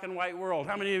black and white world.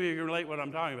 How many of you can relate what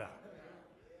I'm talking about?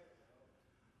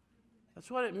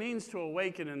 That's what it means to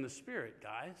awaken in the Spirit,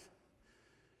 guys.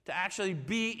 To actually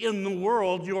be in the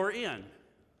world you're in.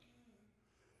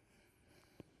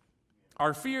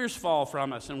 Our fears fall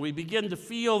from us, and we begin to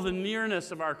feel the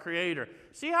nearness of our Creator.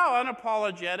 See how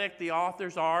unapologetic the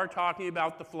authors are talking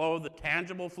about the flow, the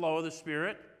tangible flow of the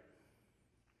Spirit?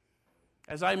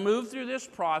 As I move through this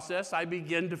process, I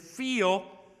begin to feel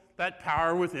that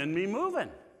power within me moving.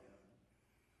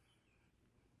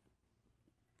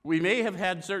 We may have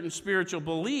had certain spiritual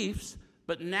beliefs,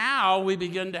 but now we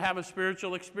begin to have a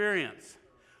spiritual experience.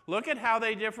 Look at how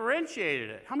they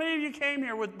differentiated it. How many of you came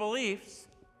here with beliefs?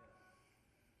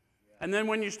 And then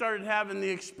when you started having the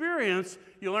experience,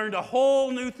 you learned a whole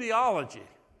new theology.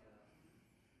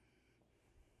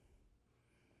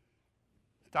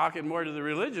 Talking more to the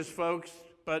religious folks,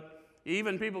 but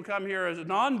even people come here as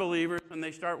non-believers and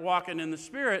they start walking in the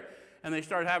Spirit and they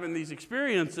start having these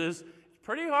experiences, it's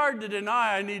pretty hard to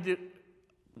deny I need to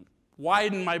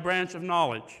widen my branch of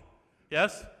knowledge.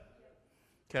 Yes?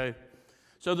 Okay.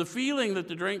 So the feeling that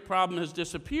the drink problem has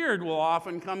disappeared will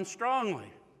often come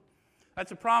strongly.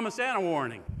 That's a promise and a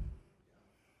warning.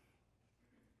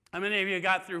 How many of you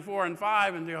got through 4 and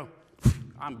 5 and go,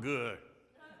 I'm good?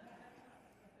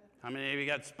 How many of you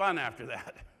got spun after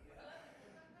that?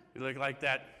 You look like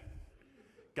that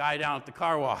guy down at the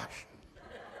car wash.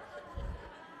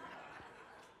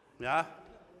 Yeah?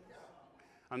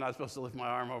 I'm not supposed to lift my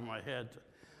arm over my head.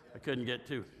 I couldn't get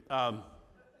to.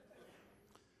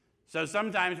 So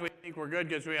sometimes we think we're good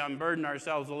because we unburden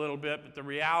ourselves a little bit, but the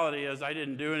reality is I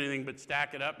didn't do anything but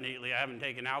stack it up neatly. I haven't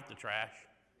taken out the trash.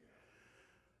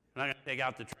 I'm not going to take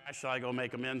out the trash, so I go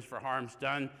make amends for harms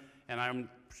done, and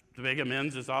the big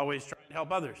amends is always trying to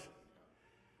help others.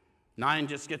 9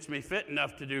 just gets me fit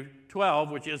enough to do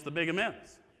 12, which is the big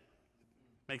amends.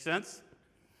 Make sense?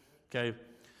 Okay.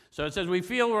 So it says, we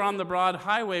feel we're on the broad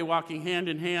highway walking hand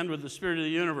in hand with the Spirit of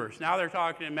the universe. Now they're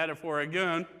talking in metaphor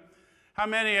again. How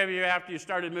many of you, after you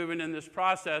started moving in this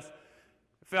process,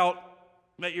 felt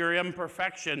that your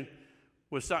imperfection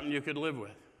was something you could live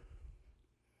with?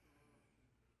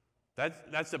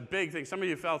 That's a big thing. Some of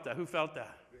you felt that. Who felt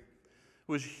that?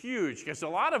 It was huge, because a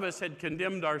lot of us had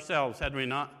condemned ourselves, had we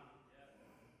not?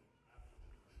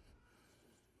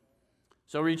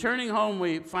 So returning home,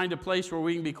 we find a place where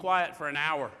we can be quiet for an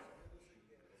hour.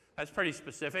 That's pretty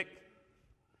specific.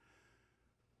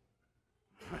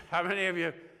 How many of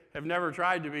you have never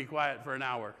tried to be quiet for an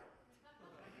hour?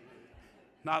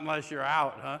 Not unless you're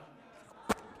out, huh?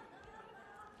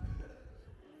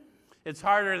 It's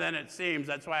harder than it seems.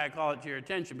 That's why I call it to your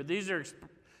attention. But these are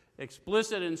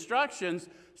explicit instructions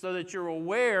so that you're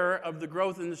aware of the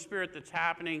growth in the Spirit that's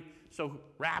happening so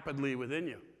rapidly within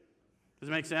you. Does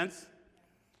it make sense?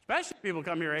 Especially if people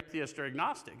come here atheist or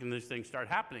agnostic and these things start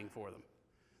happening for them.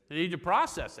 They need to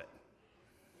process it.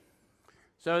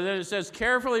 So then it says,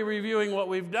 carefully reviewing what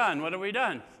we've done. What have we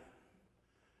done?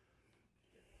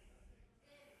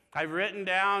 I've written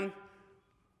down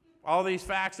all these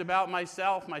facts about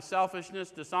myself, my selfishness,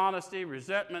 dishonesty,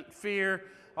 resentment, fear,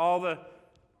 all the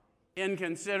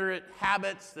inconsiderate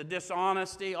habits, the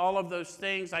dishonesty, all of those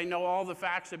things. I know all the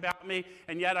facts about me,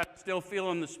 and yet I'm still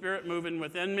feeling the Spirit moving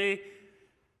within me.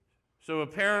 So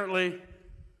apparently,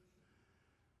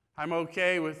 I'm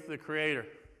okay with the Creator.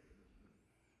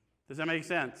 Does that make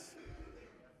sense?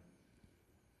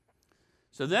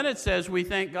 So then it says we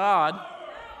thank God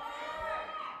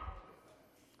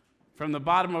from the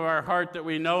bottom of our heart that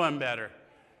we know Him better.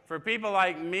 For people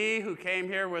like me who came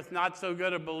here with not so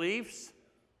good of beliefs,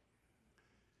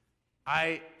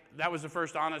 that was the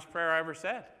first honest prayer I ever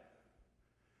said.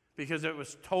 Because it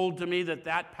was told to me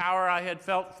that power I had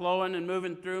felt flowing and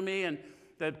moving through me, and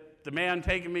that the man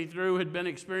taking me through had been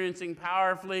experiencing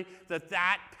powerfully,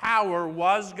 that power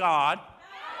was God.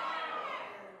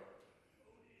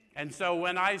 And so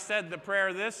when I said the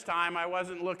prayer this time, I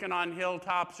wasn't looking on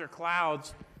hilltops or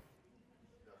clouds.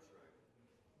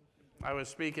 I was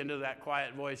speaking to that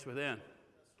quiet voice within.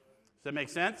 Does that make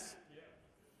sense?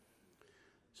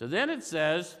 So then it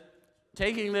says,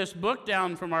 taking this book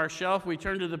down from our shelf, we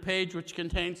turn to the page which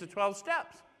contains the 12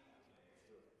 steps.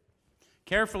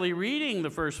 Carefully reading the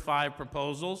first 5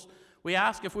 proposals, we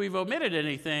ask if we've omitted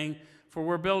anything, for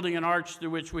we're building an arch through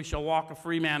which we shall walk a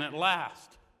free man at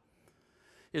last.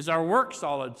 Is our work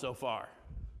solid so far?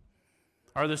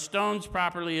 Are the stones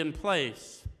properly in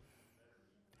place?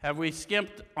 Have we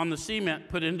skimped on the cement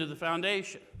put into the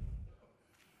foundation?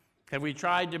 Have we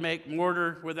tried to make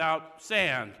mortar without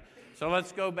sand? So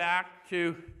let's go back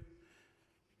to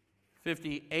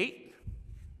 58.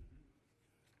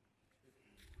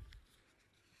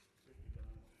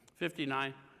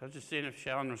 59. I was just seeing if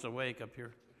Sean was awake up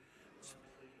here.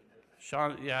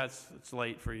 Sean, yeah, it's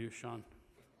late for you, Sean.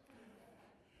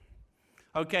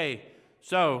 Okay,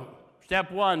 so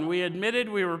step 1, we admitted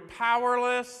we were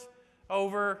powerless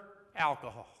over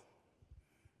alcohol,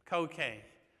 cocaine,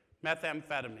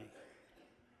 methamphetamine,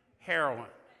 heroin,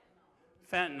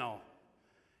 fentanyl,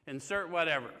 insert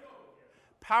whatever.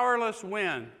 Powerless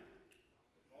when?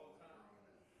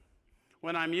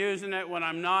 When I'm using it, when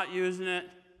I'm not using it.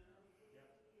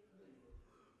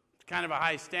 It's kind of a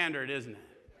high standard, isn't it?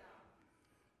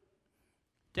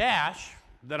 Dash,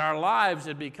 that our lives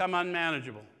had become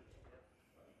unmanageable.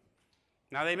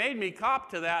 Now, they made me cop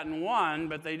to that in 1,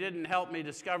 but they didn't help me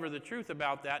discover the truth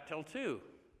about that till 2.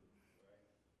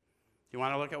 You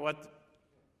want to look at what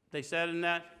they said in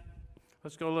that?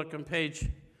 Let's go look on page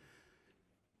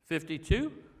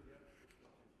 52.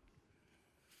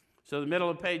 So the middle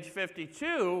of page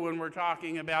 52, when we're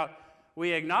talking about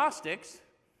we agnostics,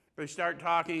 we start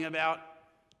talking about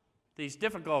these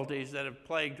difficulties that have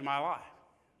plagued my life.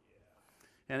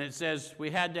 And it says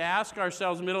we had to ask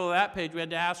ourselves, middle of that page, we had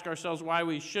to ask ourselves why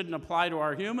we shouldn't apply to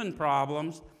our human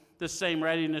problems the same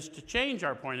readiness to change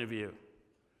our point of view.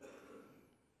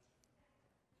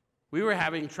 We were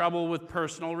having trouble with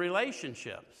personal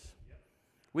relationships.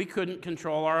 We couldn't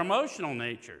control our emotional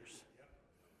natures.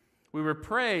 We were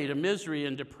prey to misery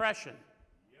and depression.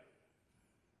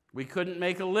 We couldn't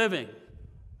make a living.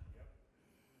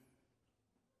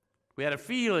 We had a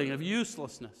feeling of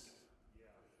uselessness.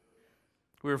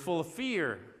 We were full of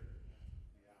fear.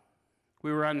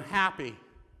 We were unhappy.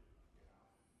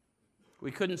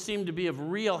 We couldn't seem to be of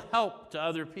real help to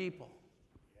other people.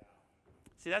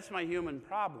 See, that's my human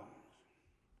problems.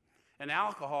 And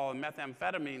alcohol and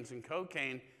methamphetamines and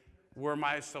cocaine were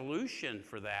my solution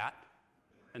for that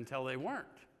until they weren't.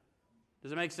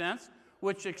 Does it make sense?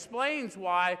 Which explains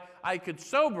why I could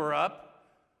sober up,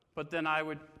 but then I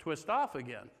would twist off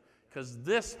again, because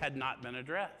this had not been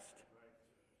addressed.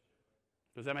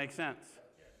 Does that make sense?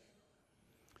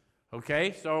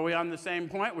 Okay, so are we on the same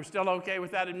point? We're still okay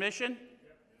with that admission?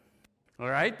 All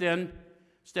right, then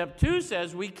step 2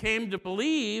 says we came to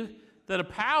believe that a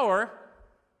power,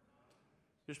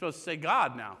 you're supposed to say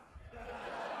God now,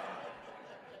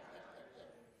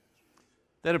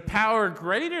 that a power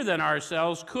greater than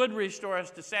ourselves could restore us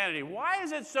to sanity. Why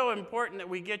is it so important that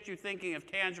we get you thinking of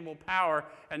tangible power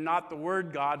and not the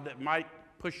word God that might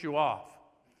push you off?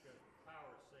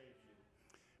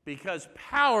 Because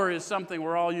power is something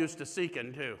we're all used to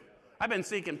seeking too. I've been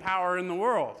seeking power in the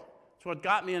world. It's what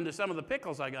got me into some of the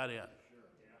pickles I got in.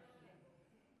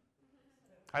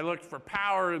 I looked for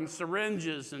power in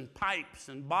syringes and pipes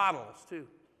and bottles too.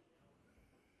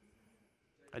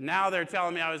 And now they're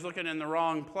telling me I was looking in the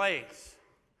wrong place.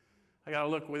 I got to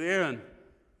look within.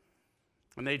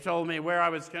 And they told me where I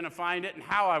was going to find it and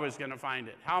how I was going to find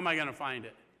it. How am I going to find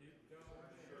it?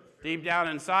 Deep down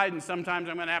inside, and sometimes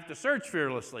I'm going to have to search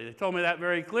fearlessly. They told me that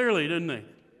very clearly, didn't they?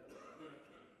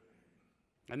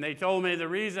 And they told me the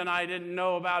reason I didn't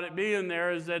know about it being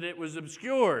there is that it was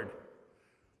obscured.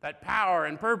 That power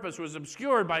and purpose was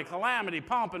obscured by calamity,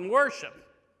 pomp, and worship.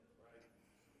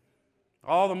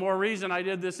 All the more reason I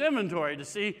did this inventory to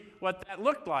see what that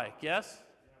looked like, yes?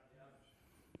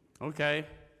 Okay.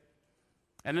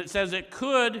 And it says it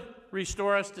could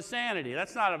restore us to sanity.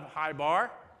 That's not a high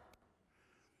bar.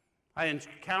 I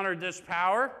encountered this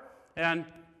power, and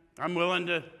I'm willing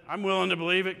to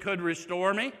believe it could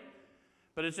restore me.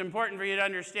 But it's important for you to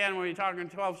understand when we're talking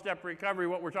 12-step recovery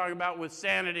what we're talking about with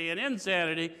sanity and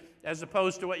insanity as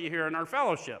opposed to what you hear in our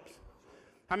fellowships.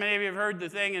 How many of you have heard the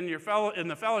thing in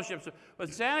the fellowships? Well,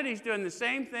 insanity is doing the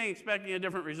same thing expecting a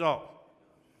different result.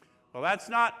 Well, that's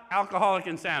not alcoholic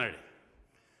insanity.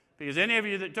 Because any of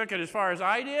you that took it as far as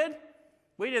I did,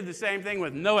 we did the same thing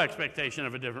with no expectation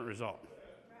of a different result.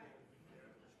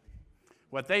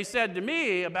 What they said to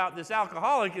me about this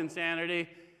alcoholic insanity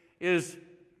is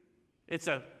it's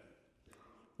a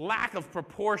lack of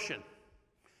proportion,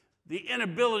 the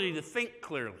inability to think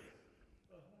clearly.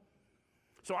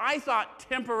 So I thought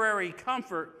temporary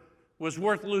comfort was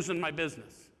worth losing my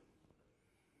business.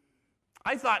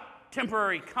 I thought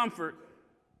temporary comfort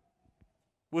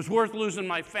was worth losing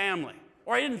my family.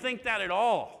 Or I didn't think that at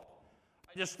all.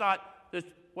 I just thought,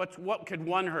 what could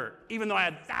one hurt? Even though I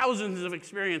had thousands of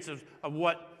experiences of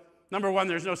what, number one,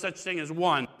 there's no such thing as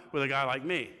one with a guy like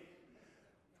me.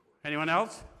 Anyone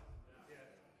else?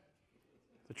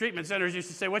 The treatment centers used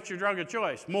to say, what's your drug of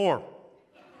choice? More.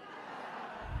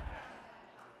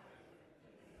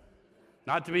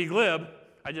 Not to be glib,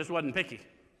 I just wasn't picky.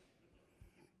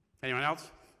 Anyone else?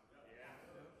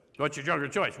 What's your drug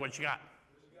of choice? What you got?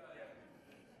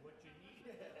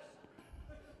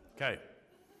 Okay.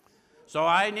 So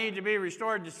I need to be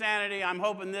restored to sanity. I'm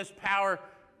hoping this power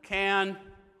can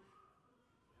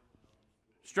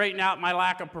straighten out my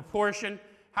lack of proportion.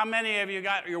 How many of you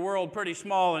got your world pretty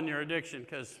small in your addiction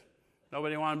because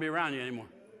nobody wanted to be around you anymore?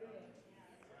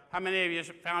 How many of you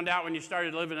found out when you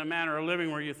started living a manner of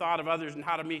living where you thought of others and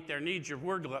how to meet their needs, your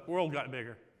world got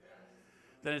bigger?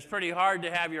 Then it's pretty hard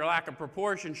to have your lack of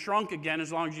proportion shrunk again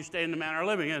as long as you stay in the manner of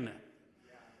living, isn't it?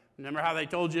 Remember how they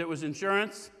told you it was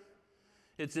insurance?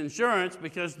 It's insurance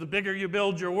because the bigger you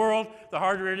build your world, the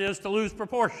harder it is to lose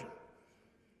proportion.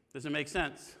 Does it make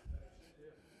sense?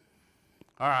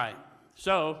 All right.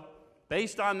 So,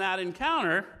 based on that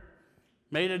encounter,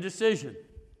 made a decision.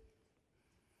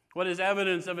 What is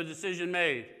evidence of a decision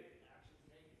made?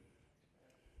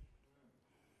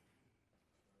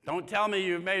 Don't tell me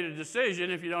you've made a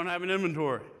decision if you don't have an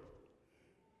inventory.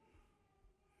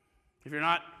 If you're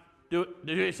not, do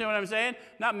you see what I'm saying?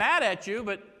 Not mad at you,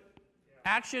 but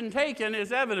action taken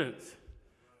is evidence.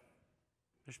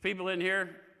 There's people in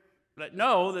here that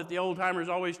know that the old timers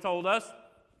always told us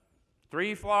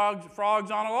 3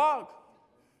 frogs on a log.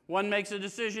 One makes a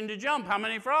decision to jump. How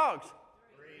many frogs?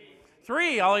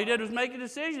 3. All he did was make a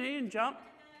decision. He didn't jump.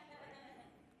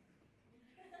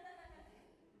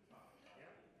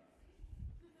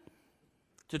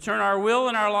 To turn our will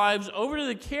and our lives over to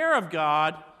the care of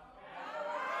God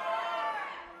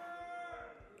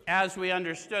as we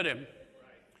understood him.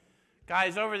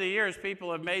 Guys, over the years,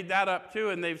 people have made that up too,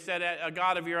 and they've said a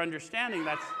God of your understanding.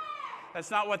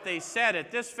 That's not what they said.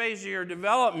 At this phase of your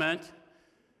development,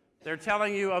 they're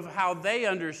telling you of how they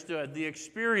understood the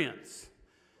experience.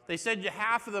 They said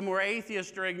half of them were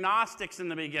atheists or agnostics in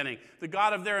the beginning. The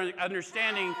God of their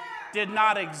understanding did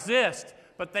not exist,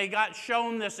 but they got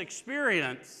shown this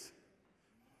experience.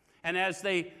 And as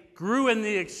they grew in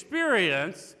the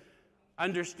experience,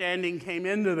 understanding came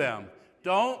into them.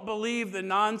 Don't believe the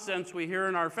nonsense we hear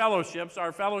in our fellowships.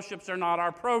 Our fellowships are not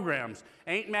our programs.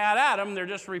 Ain't mad at them, they're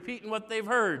just repeating what they've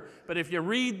heard. But if you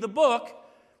read the book,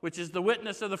 which is the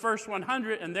witness of the first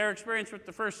 100 and their experience with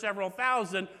the first several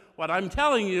thousand, what I'm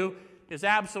telling you is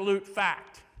absolute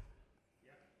fact.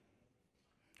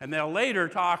 And they'll later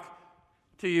talk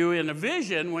to you in a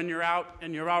vision when you're out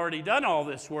and you've already done all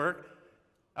this work.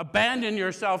 Abandon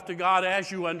yourself to God as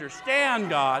you understand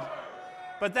God.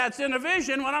 But that's in a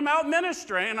vision when I'm out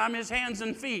ministering and I'm his hands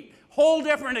and feet. Whole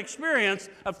different experience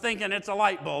of thinking it's a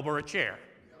light bulb or a chair.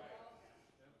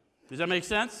 Does that make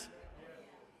sense?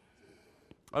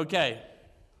 Okay.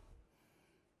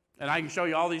 And I can show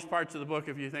you all these parts of the book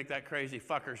if you think that crazy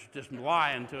fucker's just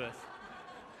lying to us.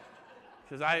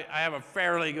 Because I have a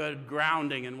fairly good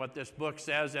grounding in what this book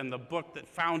says, and the book that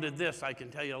founded this, I can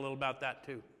tell you a little about that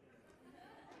too.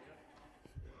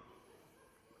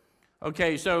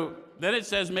 Okay, so then it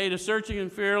says, made a searching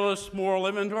and fearless moral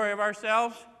inventory of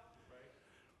ourselves.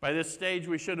 By this stage,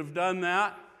 we should have done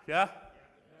that. Yeah?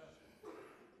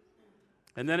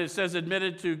 And then it says,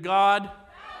 admitted to God,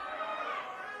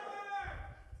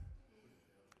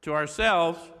 to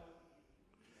ourselves,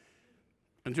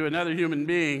 and to another human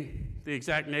being, the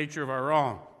exact nature of our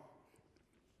wrong.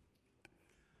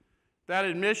 That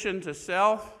admission to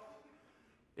self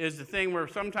is the thing where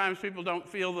sometimes people don't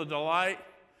feel the delight,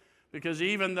 because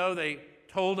even though they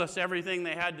told us everything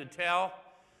they had to tell,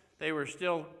 they were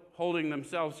still holding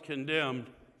themselves condemned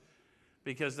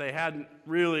because they hadn't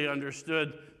really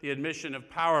understood the admission of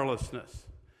powerlessness.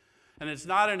 And it's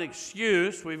not an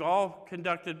excuse. We've all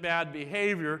conducted bad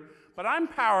behavior, but I'm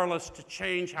powerless to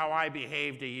change how I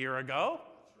behaved a year ago.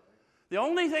 The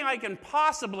only thing I can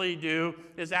possibly do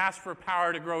is ask for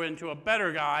power to grow into a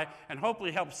better guy and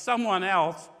hopefully help someone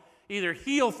else either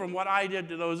heal from what I did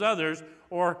to those others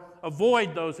or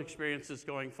avoid those experiences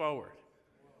going forward.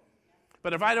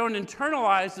 But if I don't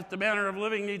internalize that the manner of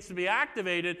living needs to be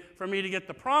activated for me to get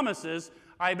the promises,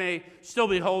 I may still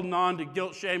be holding on to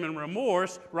guilt, shame, and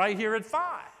remorse right here at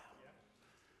 5.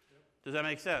 Does that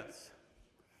make sense?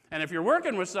 And if you're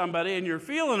working with somebody and you're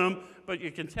feeling them, but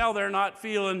you can tell they're not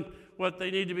feeling what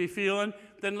they need to be feeling,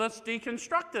 then let's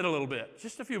deconstruct it a little bit.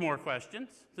 Just a few more questions.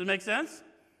 Does it make sense?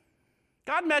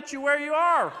 God met you where you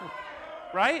are,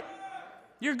 right?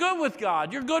 You're good with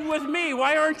God. You're good with me.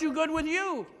 Why aren't you good with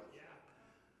you?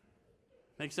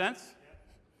 Make sense?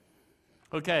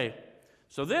 Okay,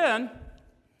 so then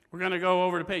we're going to go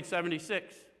over to page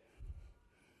 76.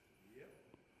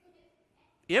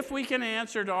 If we can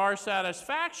answer to our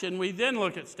satisfaction, we then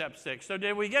look at step 6. So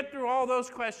did we get through all those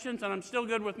questions and I'm still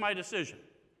good with my decision?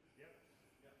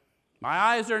 My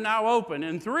eyes are now open.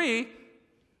 In 3,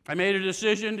 I made a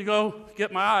decision to go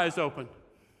get my eyes open.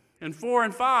 In 4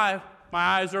 and 5, my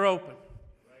eyes are open.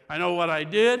 I know what I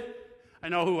did, I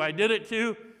know who I did it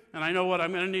to, and I know what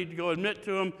I'm going to need to go admit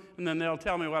to them, and then they'll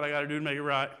tell me what I got to do to make it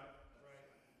right.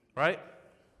 Right?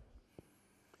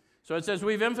 So it says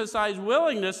we've emphasized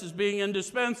willingness as being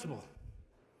indispensable.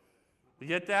 You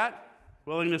get that?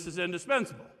 Willingness is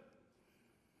indispensable.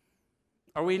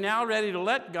 Are we now ready to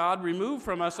let God remove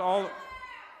from us all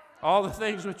the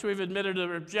things which we've admitted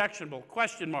are objectionable?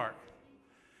 Question mark.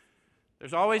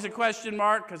 There's always a question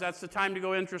mark because that's the time to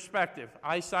go introspective.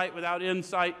 Eyesight without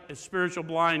insight is spiritual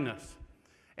blindness.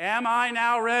 Am I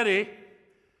now ready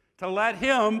to let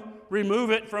Him remove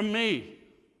it from me?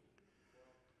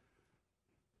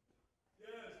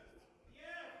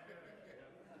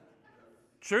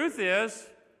 Truth is,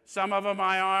 some of them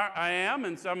I am,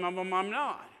 and some of them I'm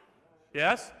not.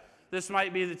 Yes? This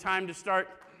might be the time to start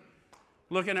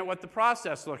looking at what the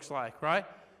process looks like, right?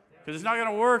 Because it's not going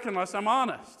to work unless I'm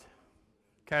honest.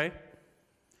 Okay?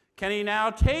 Can He now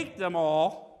take them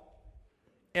all,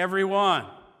 every one?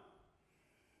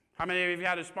 How many of you have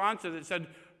had a sponsor that said,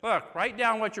 look, write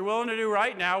down what you're willing to do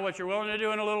right now, what you're willing to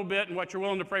do in a little bit, and what you're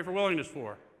willing to pray for willingness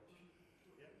for?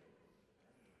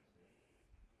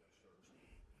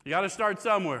 You got to start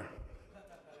somewhere.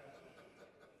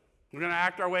 We're going to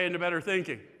act our way into better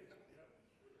thinking.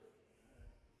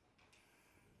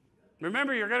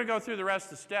 Remember, you're going to go through the rest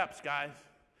of the steps, guys.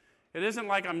 It isn't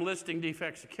like I'm listing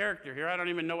defects of character here. I don't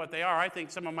even know what they are. I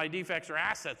think some of my defects are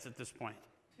assets at this point.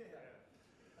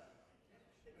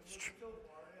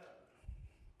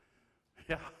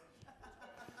 Yeah.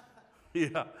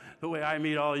 Yeah. The way I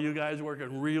meet all of you guys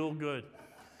working real good.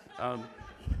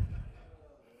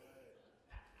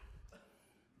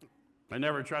 I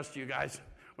never trust you guys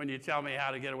when you tell me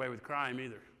how to get away with crime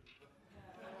either.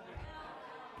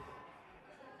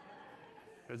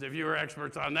 Because if you were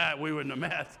experts on that, we wouldn't have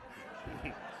met.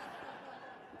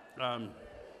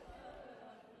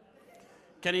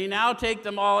 Can He now take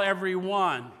them all, every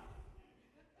one?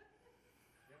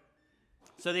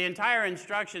 So the entire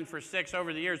instruction for 6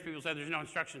 over the years, people said there's no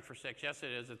instruction for 6. Yes,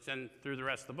 it is. It's in through the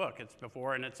rest of the book. It's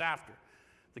before and it's after.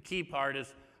 The key part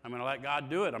is I'm going to let God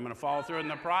do it. I'm going to follow through in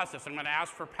the process. I'm going to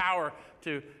ask for power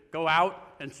to go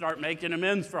out and start making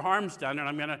amends for harms done, and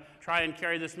I'm going to try and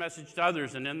carry this message to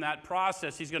others. And in that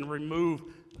process, He's going to remove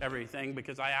everything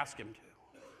because I ask Him to.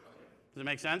 Does it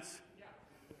make sense?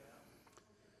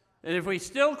 And if we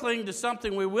still cling to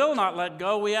something we will not let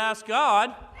go, we ask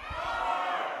God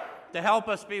to help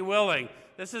us be willing.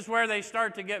 This is where they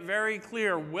start to get very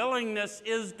clear. Willingness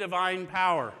is divine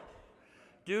power.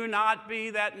 Do not be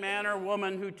that man or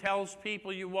woman who tells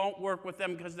people you won't work with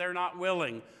them because they're not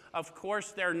willing. Of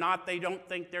course they're not. They don't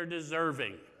think they're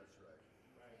deserving.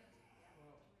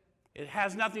 It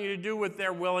has nothing to do with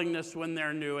their willingness when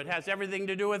they're new. It has everything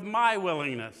to do with my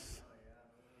willingness.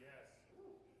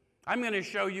 I'm going to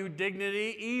show you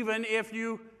dignity even if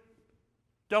you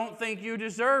don't think you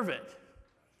deserve it.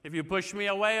 If you push me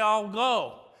away, I'll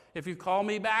go. If you call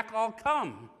me back, I'll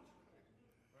come.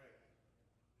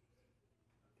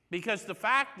 Because the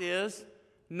fact is,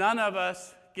 none of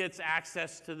us gets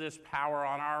access to this power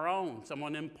on our own.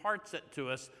 Someone imparts it to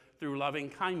us through loving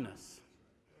kindness.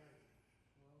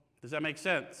 Does that make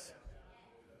sense?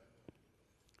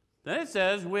 Then it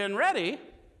says, when ready,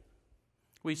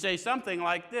 we say something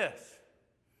like this.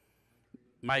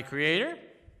 My Creator,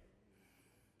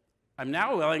 I'm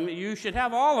now willing that you should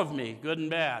have all of me, good and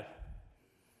bad.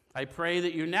 I pray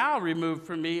that you now remove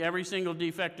from me every single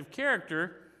defect of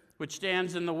character which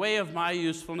stands in the way of my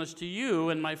usefulness to you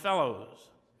and my fellows.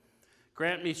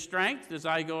 Grant me strength as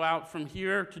I go out from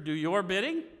here to do your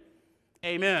bidding.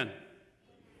 Amen.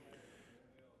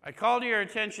 I call to your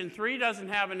attention, 3 doesn't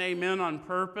have an amen on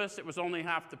purpose. It was only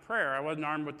half the prayer. I wasn't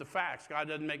armed with the facts. God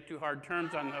doesn't make too hard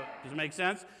terms on those. Does it make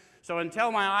sense? So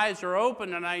until my eyes are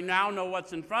open and I now know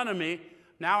what's in front of me,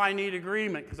 now I need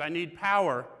agreement because I need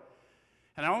power.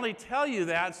 And I only tell you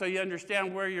that so you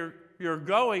understand where you're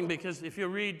going, because if you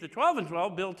read the 12 and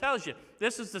 12, Bill tells you,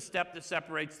 this is the step that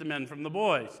separates the men from the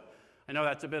boys. I know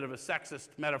that's a bit of a sexist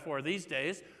metaphor these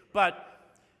days, but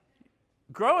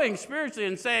growing spiritually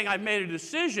and saying I've made a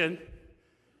decision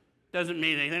doesn't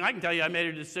mean anything. I can tell you I made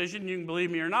a decision. You can believe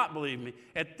me or not believe me.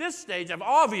 At this stage, I've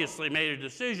obviously made a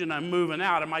decision. I'm moving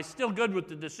out. Am I still good with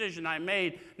the decision I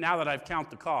made now that I've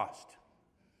counted the cost?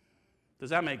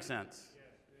 Does that make sense?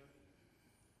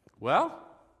 Well,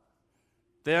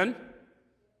 then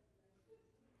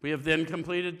we have then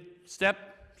completed step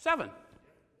 7.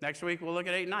 Next week, we'll look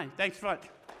at 8 and 9. Thanks so much.